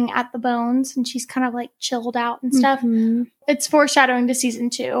staring at the bones and she's kind of like chilled out and stuff. Mm-hmm. It's foreshadowing to season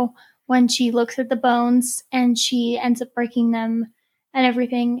 2 when she looks at the bones and she ends up breaking them and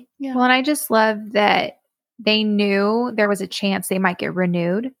everything. Yeah. Well, and I just love that they knew there was a chance they might get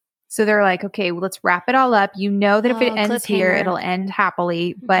renewed. So they're like, okay, well, let's wrap it all up. You know that if it ends here, it'll end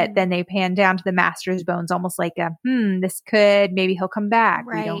happily. But then they pan down to the master's bones, almost like this could, maybe he'll come back.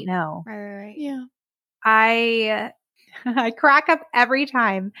 Right. We don't know. Right. Yeah. I crack up every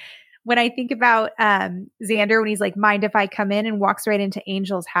time when I think about Xander when he's like, mind if I come in, and walks right into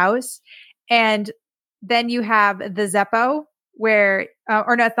Angel's house. And then you have the Zeppo where,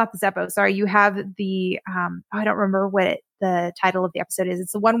 or no, it's not the Zeppo. Sorry. You have the, I don't remember what the title of the episode is.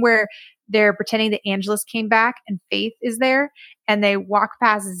 It's the one where they're pretending that Angelus came back and Faith is there, and they walk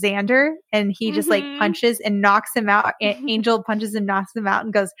past Xander and he just like punches and knocks him out. Angel punches and knocks him out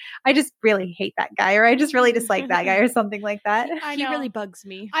and goes, I just really hate that guy, or I just really dislike that guy, or something like that. He really bugs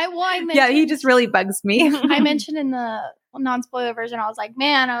me. Yeah, he just really bugs me. I mentioned in the non-spoiler version, I was like,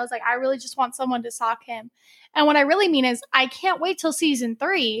 I really just want someone to sock him. And what I really mean is I can't wait till season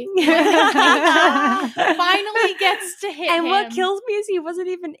 3 when finally gets to hit and him. What kills me is he wasn't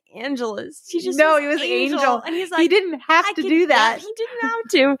even Angelus. He was Angel. And he's like, he didn't have to do that. He didn't have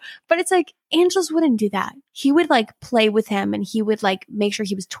to. But it's like, Angelus wouldn't do that. He would like play with him and he would like make sure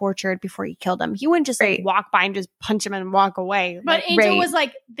he was tortured before he killed him. He wouldn't just like walk by and just punch him and walk away. But Angel was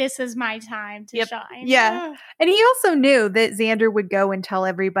like, this is my time to shine. Yeah. And he also knew that Xander would go and tell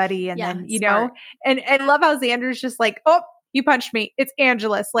everybody. And then, smart. And love how Xander's just like, oh, you punched me. It's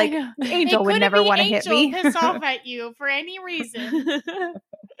Angelus. Like, Angel would never want to hit me. Pissed off at you for any reason.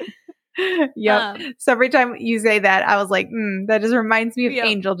 Yep. So every time you say that, I was like, that just reminds me of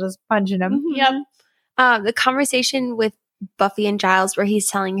Angel just punching him. Yep. The conversation with Buffy and Giles where he's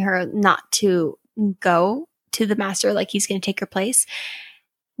telling her not to go to the master, like he's going to take her place.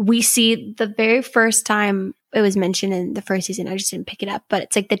 We see the very first time it was mentioned in the first season. I just didn't pick it up, but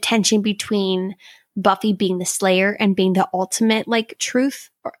it's like the tension between Buffy being the Slayer and being the ultimate like truth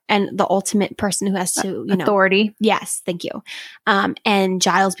and the ultimate person who has to, authority. Yes. Thank you. And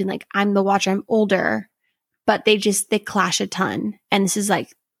Giles being like, I'm the Watcher, I'm older, but they clash a ton. And this is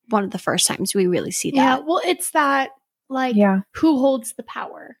like one of the first times we really see that. Yeah. Well, it's that like, who holds the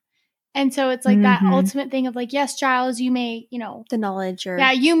power? And so it's like that ultimate thing of like, yes, Giles, you may, the knowledge or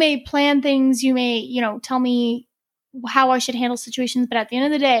you may plan things. You may, tell me how I should handle situations. But at the end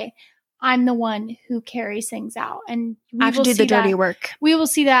of the day, I'm the one who carries things out. And I have to do the dirty work. We will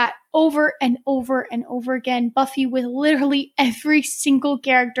see that over and over and over again. Buffy, with literally every single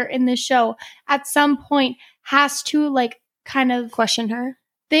character in this show, at some point has to like kind of question her.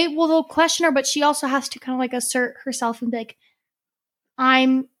 They'll question her, but she also has to kind of like assert herself and be like,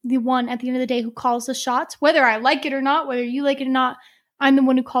 I'm the one at the end of the day who calls the shots, whether I like it or not, whether you like it or not, I'm the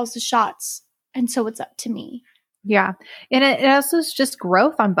one who calls the shots. And so it's up to me. Yeah. And it also is just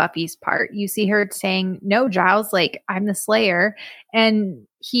growth on Buffy's part. You see her saying, no, Giles, like I'm the Slayer. And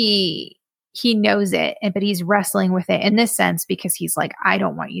he knows it, but he's wrestling with it in this sense because he's like, I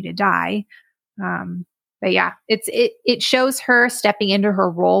don't want you to die. But yeah, it shows her stepping into her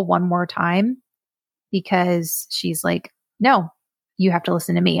role one more time because she's like, no, you have to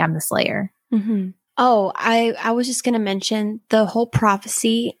listen to me. I'm the Slayer. Mm-hmm. Oh, I was just going to mention the whole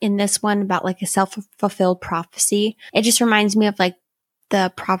prophecy in this one about like a self-fulfilled prophecy. It just reminds me of like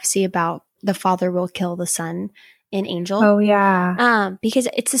the prophecy about the father will kill the son in Angel. Oh, yeah. Because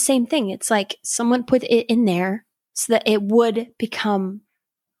it's the same thing. It's like someone put it in there so that it would become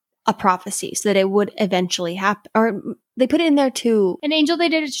a prophecy, so that it would eventually happen. Or they put it in there too. In Angel, they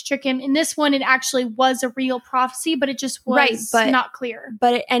did it to trick him. In this one, it actually was a real prophecy, but it just was not clear.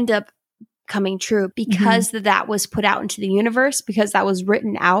 But it ended up coming true because that was put out into the universe, because that was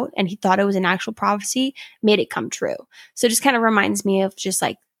written out and he thought it was an actual prophecy, made it come true. So it just kind of reminds me of just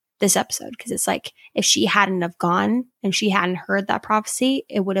like this episode, because it's like if she hadn't have gone and she hadn't heard that prophecy,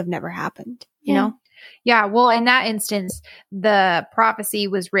 it would have never happened, you know? Yeah, well, in that instance, the prophecy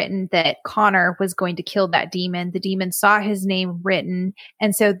was written that Connor was going to kill that demon. The demon saw his name written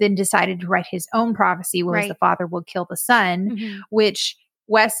and so then decided to write his own prophecy, whereas the father will kill the son, which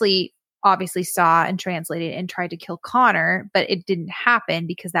Wesley obviously saw and translated and tried to kill Connor, but it didn't happen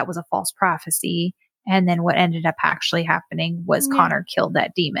because that was a false prophecy. And then what ended up actually happening was Connor killed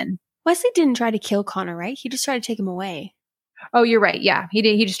that demon. Wesley didn't try to kill Connor, right? He just tried to take him away. Oh, you're right. Yeah, he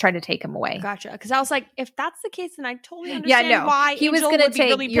did. He just tried to take him away. Gotcha. Because I was like, if that's the case, then I totally understand why he was going to take.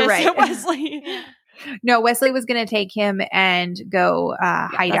 Really you're right, at Wesley. No, Wesley was going to take him and go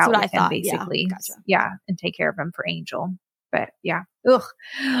hide out with him, basically. Yeah, and take care of him for Angel. But yeah,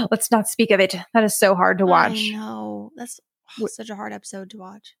 let's not speak of it. That is so hard to watch. I know. That's Such a hard episode to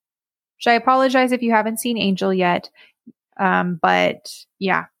watch. I apologize if you haven't seen Angel yet. But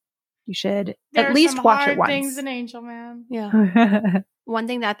yeah, you should at least watch it once. Things in Angel, man. Yeah. One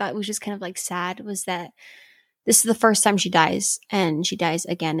thing that I thought was just kind of like sad was that this is the first time she dies, and she dies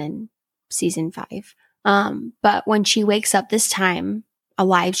again in season 5. But when she wakes up this time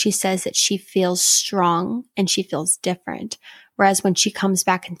alive, she says that she feels strong and she feels different. Whereas when she comes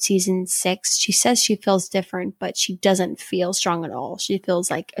back in season 6, she says she feels different, but she doesn't feel strong at all. She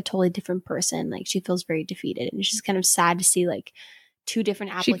feels like a totally different person. Like she feels very defeated. And it's just kind of sad to see like 2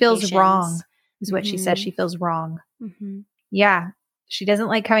 different applications. She feels wrong is what she says. She feels wrong. Mm-hmm. Yeah. She doesn't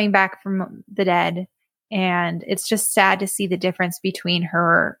like coming back from the dead. And it's just sad to see the difference between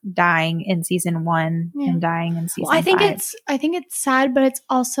her dying in season 1 and dying in season 5. I think it's sad, but it's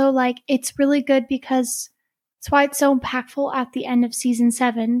also like, it's really good because it's why it's so impactful at the end of season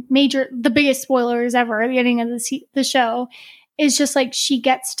 7. The biggest spoilers ever at the ending of the show is just like she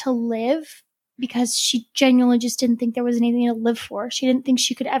gets to live because she genuinely just didn't think there was anything to live for. She didn't think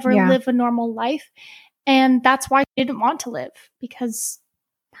she could ever live a normal life. And that's why she didn't want to live, because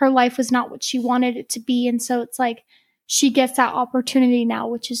her life was not what she wanted it to be. And so it's like she gets that opportunity now,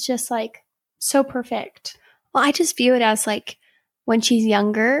 which is just like so perfect. Well, I just view it as like when she's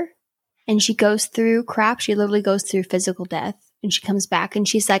younger and she goes through crap, she literally goes through physical death, and she comes back and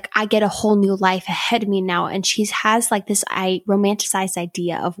she's like, I get a whole new life ahead of me now. And she has like this romanticized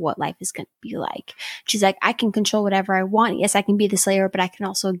idea of what life is going to be like. She's like, I can control whatever I want. Yes, I can be the Slayer, but I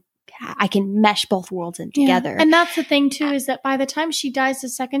can mesh both worlds in together. And that's the thing too, is that by the time she dies the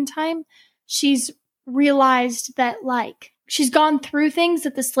second time, she's realized that like she's gone through things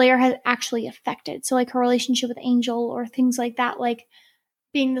that the Slayer has actually affected. So like her relationship with Angel or things like that, like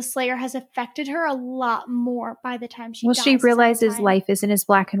being the Slayer has affected her a lot more by the time she dies. Well, she realizes life isn't as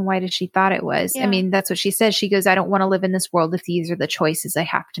black and white as she thought it was. Yeah. I mean, that's what she says. She goes, I don't want to live in this world if these are the choices I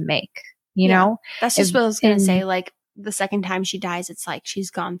have to make, you know? That's just what I was going to say. Like the second time she dies, it's like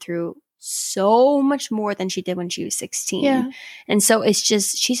she's gone through so much more than she did when she was 16. Yeah. And so it's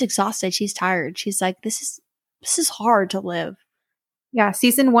just, she's exhausted. She's tired. She's like, this is hard to live. Yeah.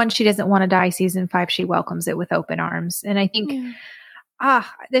 Season 1, she doesn't want to die. Season 5, she welcomes it with open arms. And I think,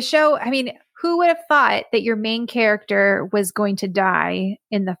 the show, I mean, who would have thought that your main character was going to die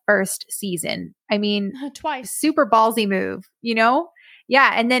in the first season? I mean, twice. Super ballsy move, you know?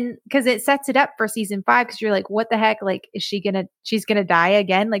 Yeah. And then because it sets it up for season 5, because you're like, what the heck? Like, she's going to die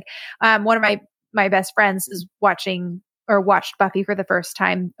again? Like, one of my best friends is watched Buffy for the first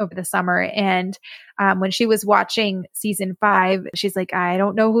time over the summer. And when she was watching season 5, she's like, I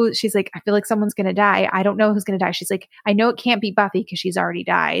don't know who, she's like, I feel like someone's going to die. I don't know who's going to die. She's like, I know it can't be Buffy because she's already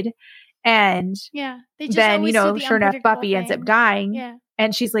died. And then, sure enough, Buffy ends up dying. Yeah.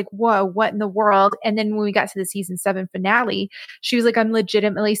 And she's like, whoa, what in the world? And then when we got to the season 7 finale, she was like, I'm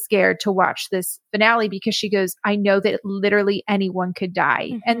legitimately scared to watch this finale because she goes, I know that literally anyone could die.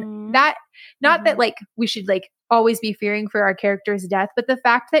 Mm-hmm. And that, not that like we should like always be fearing for our character's death, but the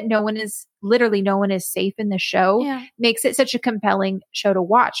fact that no one is safe in the show makes it such a compelling show to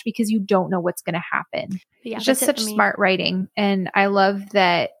watch because you don't know what's going to happen. Yeah, it's just such smart writing. And I love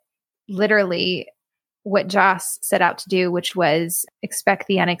that literally what Joss set out to do, which was expect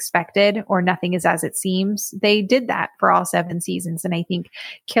the unexpected or nothing is as it seems. They did that for all 7 seasons. And I think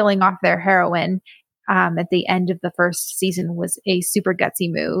killing off their heroine at the end of the first season was a super gutsy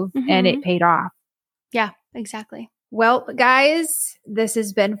move, and it paid off. Yeah, exactly. Well, guys, this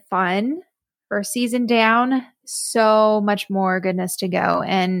has been fun. First season down, so much more goodness to go.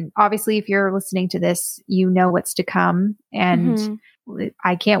 And obviously, if you're listening to this, you know what's to come. And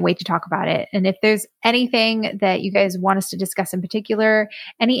I can't wait to talk about it. And if there's anything that you guys want us to discuss in particular,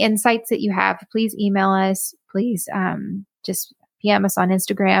 any insights that you have, please email us. Please just PM us on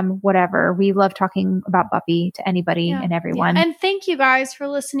Instagram, whatever. We love talking about Buffy to anybody and everyone. Yeah. And thank you guys for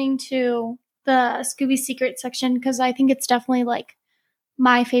listening to the Scooby Secret section, because I think it's definitely like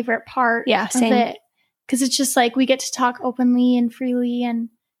my favorite part of it. Because it's just like we get to talk openly and freely, and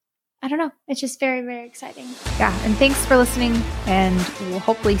I don't know. It's just very, very exciting. Yeah. And thanks for listening. And we'll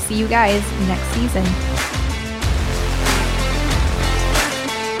hopefully see you guys next season.